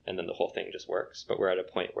 and then the whole thing just works. But we're at a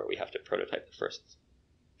point where we have to prototype the first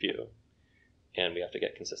few, and we have to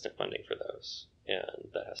get consistent funding for those,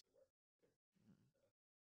 and that has.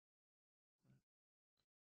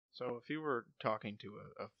 So if you were talking to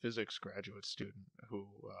a physics graduate student who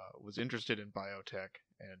was interested in biotech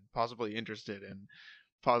and possibly interested in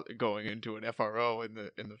going into an FRO in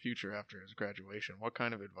the future after his graduation, what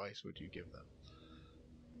kind of advice would you give them?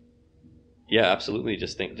 Yeah, absolutely.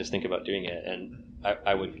 Just think about doing it, and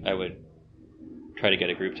I would try to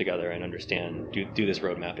get a group together and understand, do this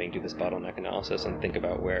road mapping, do this bottleneck analysis, and think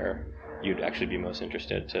about where you'd actually be most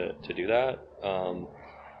interested to do that.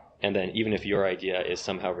 And then even if your idea is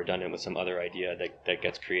somehow redundant with some other idea that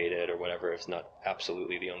gets created or whatever, it's not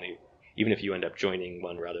absolutely the only, even if you end up joining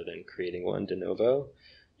one rather than creating one de novo,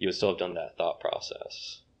 you would still have done that thought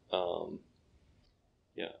process.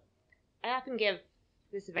 Yeah. I often give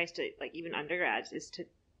this advice to like even undergrads is to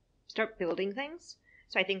start building things.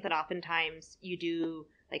 So I think that oftentimes you do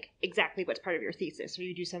like exactly what's part of your thesis, or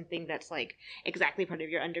you do something that's like exactly part of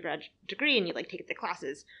your undergrad degree and you like take it to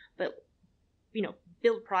classes, but you know,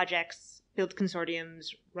 build projects, build consortiums,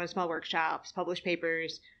 run small workshops, publish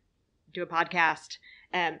papers, do a podcast,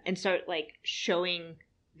 and start like showing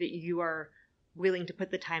that you are willing to put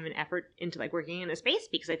the time and effort into like working in a space,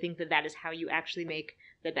 because I think that is how you actually make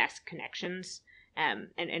the best connections and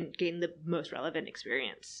gain the most relevant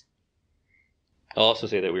experience. I'll also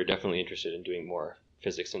say that we're definitely interested in doing more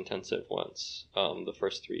physics intensive ones. The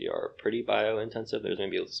first 3 are pretty bio intensive. There's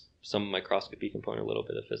maybe some microscopy component, a little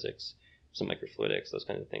bit of physics, some microfluidics, those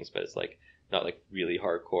kinds of things, but it's like not like really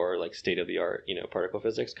hardcore, like state of the art, particle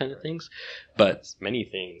physics kind of things. But many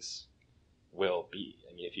things will be.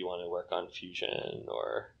 I mean, if you want to work on fusion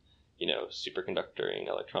or, superconducting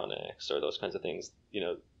electronics or those kinds of things,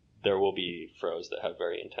 there will be FROs that have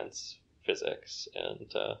very intense physics,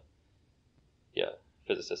 and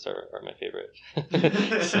physicists are my favorite.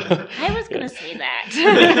 So, I was going to say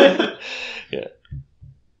that. Yeah.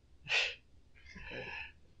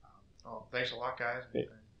 Well, thanks a lot, guys. I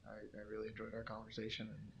really enjoyed our conversation,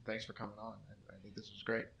 and thanks for coming on. I think this was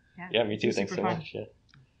great. Yeah, me too. Thanks so much. Yeah.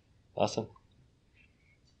 Awesome. Do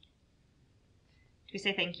we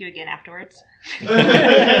say thank you again afterwards?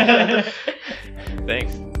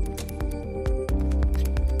 Thanks.